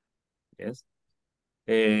 Yes.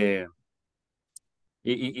 In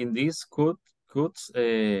this quotes,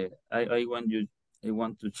 I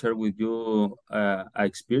want to share with you a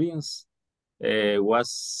experience.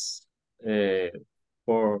 Was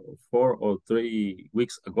 4 or 3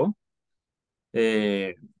 weeks ago.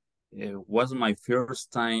 Was my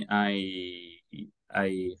first time I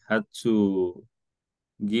had to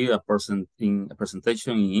give a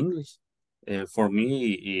presentation in English. For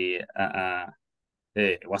me,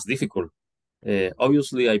 it was difficult.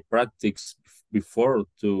 Obviously, I practiced before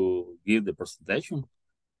to give the presentation,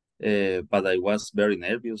 but I was very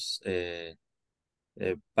nervous.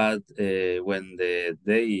 But when the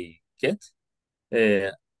day get,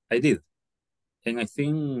 I did, and I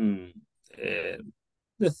think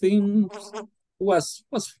the thing uh, was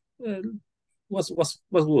good,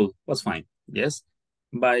 was fine. Yes,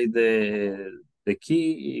 by the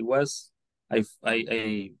key was I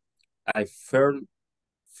felt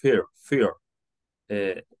fear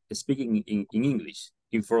speaking in English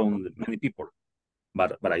in front of many people,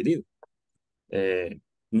 but I did.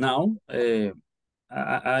 Now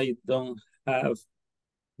I don't have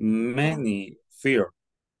many fear.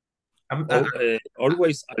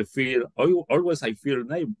 Always I feel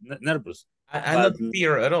nervous. I'm not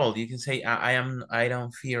fear at all. You can say I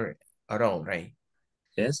don't fear at all, right?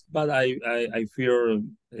 Yes, but I fear.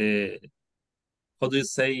 How do you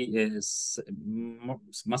say is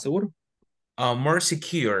más seguro? More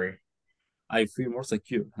secure. I feel more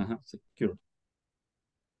secure. Secure.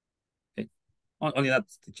 Okay. Only that,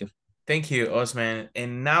 teacher. Thank you, Osman.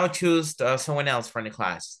 And now choose someone else from the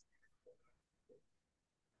class.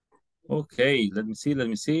 Okay, let me see.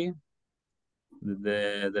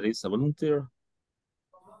 There is a volunteer.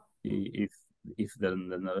 If there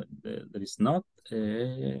is not,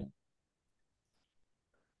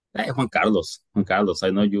 Juan Carlos. I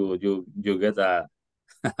know you get a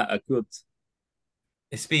Good.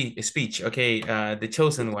 Speech. Okay, the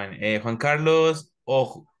chosen one. Juan Carlos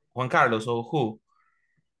or who?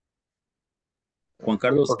 Juan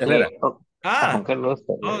Carlos Herrera. Okay. Oh, Ah, Juan Carlos.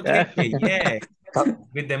 okay, yeah.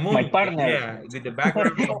 With the My moon. partner. Yeah, with the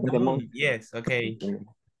background of the The moon. moon. Yes, okay.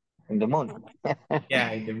 In the moon.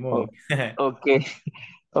 Yeah, in the Oh, moon. okay.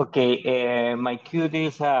 Okay. My cue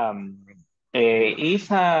is a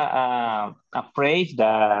phrase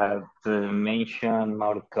that mentioned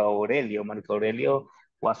Marco Aurelio. Marco Aurelio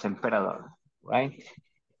was emperor, right?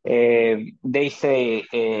 They say,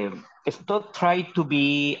 stop trying to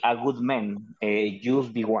be a good man,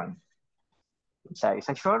 just be one. It's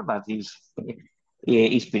a short, but it's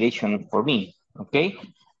inspiration for me, okay?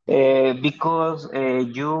 Because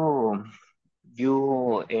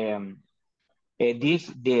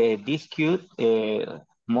this cute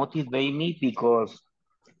motivate me because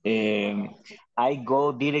I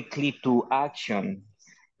go directly to action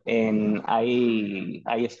and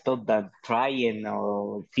I stop that trying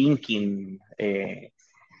or thinking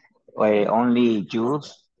only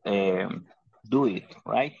just do it,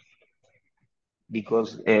 right?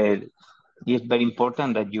 Because it's very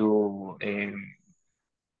important that you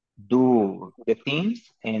do the things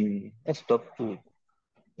and stop to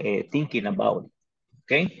thinking about it,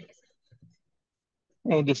 okay?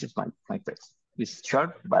 And this is my first. It's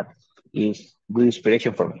short, but it's good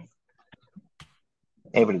inspiration for me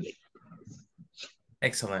every day.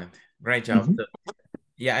 Excellent. Great job. So,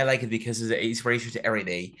 yeah, I like it because it's an inspiration to every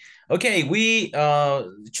day. Okay, we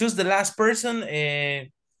choose the last person.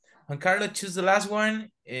 Juan Carlos, choose the last one,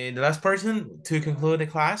 the last person to conclude the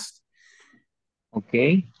class.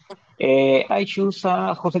 Okay. I choose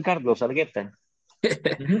Jose Carlos Argueta.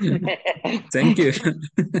 Thank you.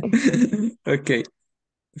 Okay.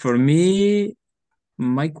 For me,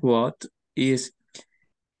 my quote is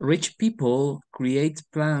rich people create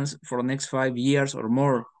plans for the next 5 years or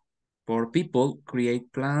more. Poor people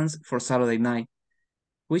create plans for Saturday night.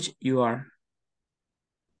 Which you are?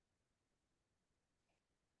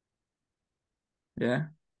 Yeah.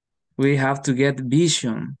 We have to get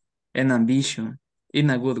vision and ambition in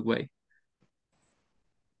a good way.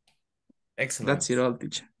 Excellent. That's it all,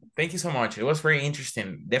 teacher. Thank you so much. It was very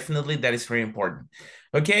interesting. Definitely, that is very important.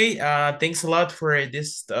 Okay, thanks a lot for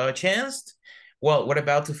this chance. Well, we're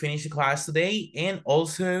about to finish the class today, and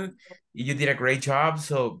also you did a great job.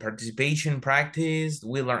 So participation, practice,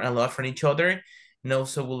 we learn a lot from each other, and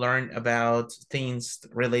also we learn about things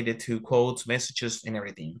related to quotes, messages, and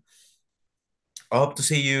everything. I hope to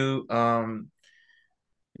see you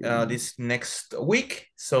this next week.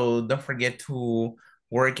 So don't forget to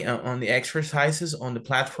work on the exercises on the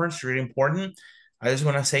platforms, really important. I just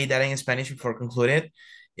want to say that in Spanish before concluded.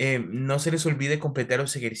 No se les olvide completar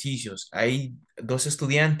los ejercicios. Hay dos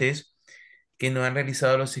estudiantes que no han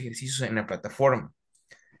realizado los ejercicios en la plataforma.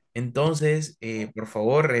 Entonces, por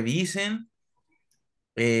favor, revisen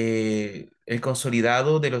el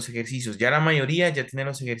consolidado de los ejercicios. Ya la mayoría ya tiene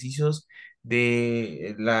los ejercicios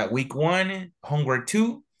de la Week 1, Homework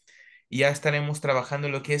 2, y ya estaremos trabajando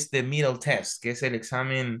lo que es the middle test, que es el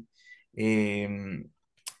examen de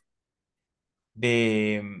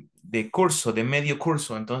curso, de medio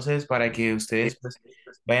curso. Entonces, para que ustedes pues,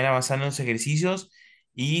 vayan avanzando en los ejercicios.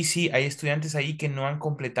 Y si hay estudiantes ahí que no han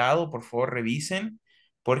completado, por favor revisen,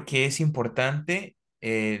 porque es importante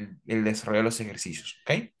el desarrollo de los ejercicios.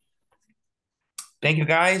 ¿Ok? Thank you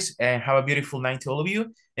guys, and have a beautiful night to all of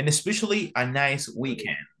you, and especially a nice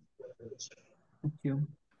weekend. Thank you.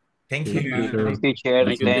 Thank Thank you. you. Thanks, teacher.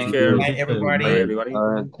 Thank you, Thanks. teacher. Good night, everybody. Bye, everybody.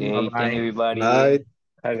 Okay, thank Bye-bye. you, everybody. Night.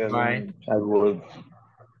 Have Bye. a good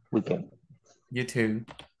weekend. You too.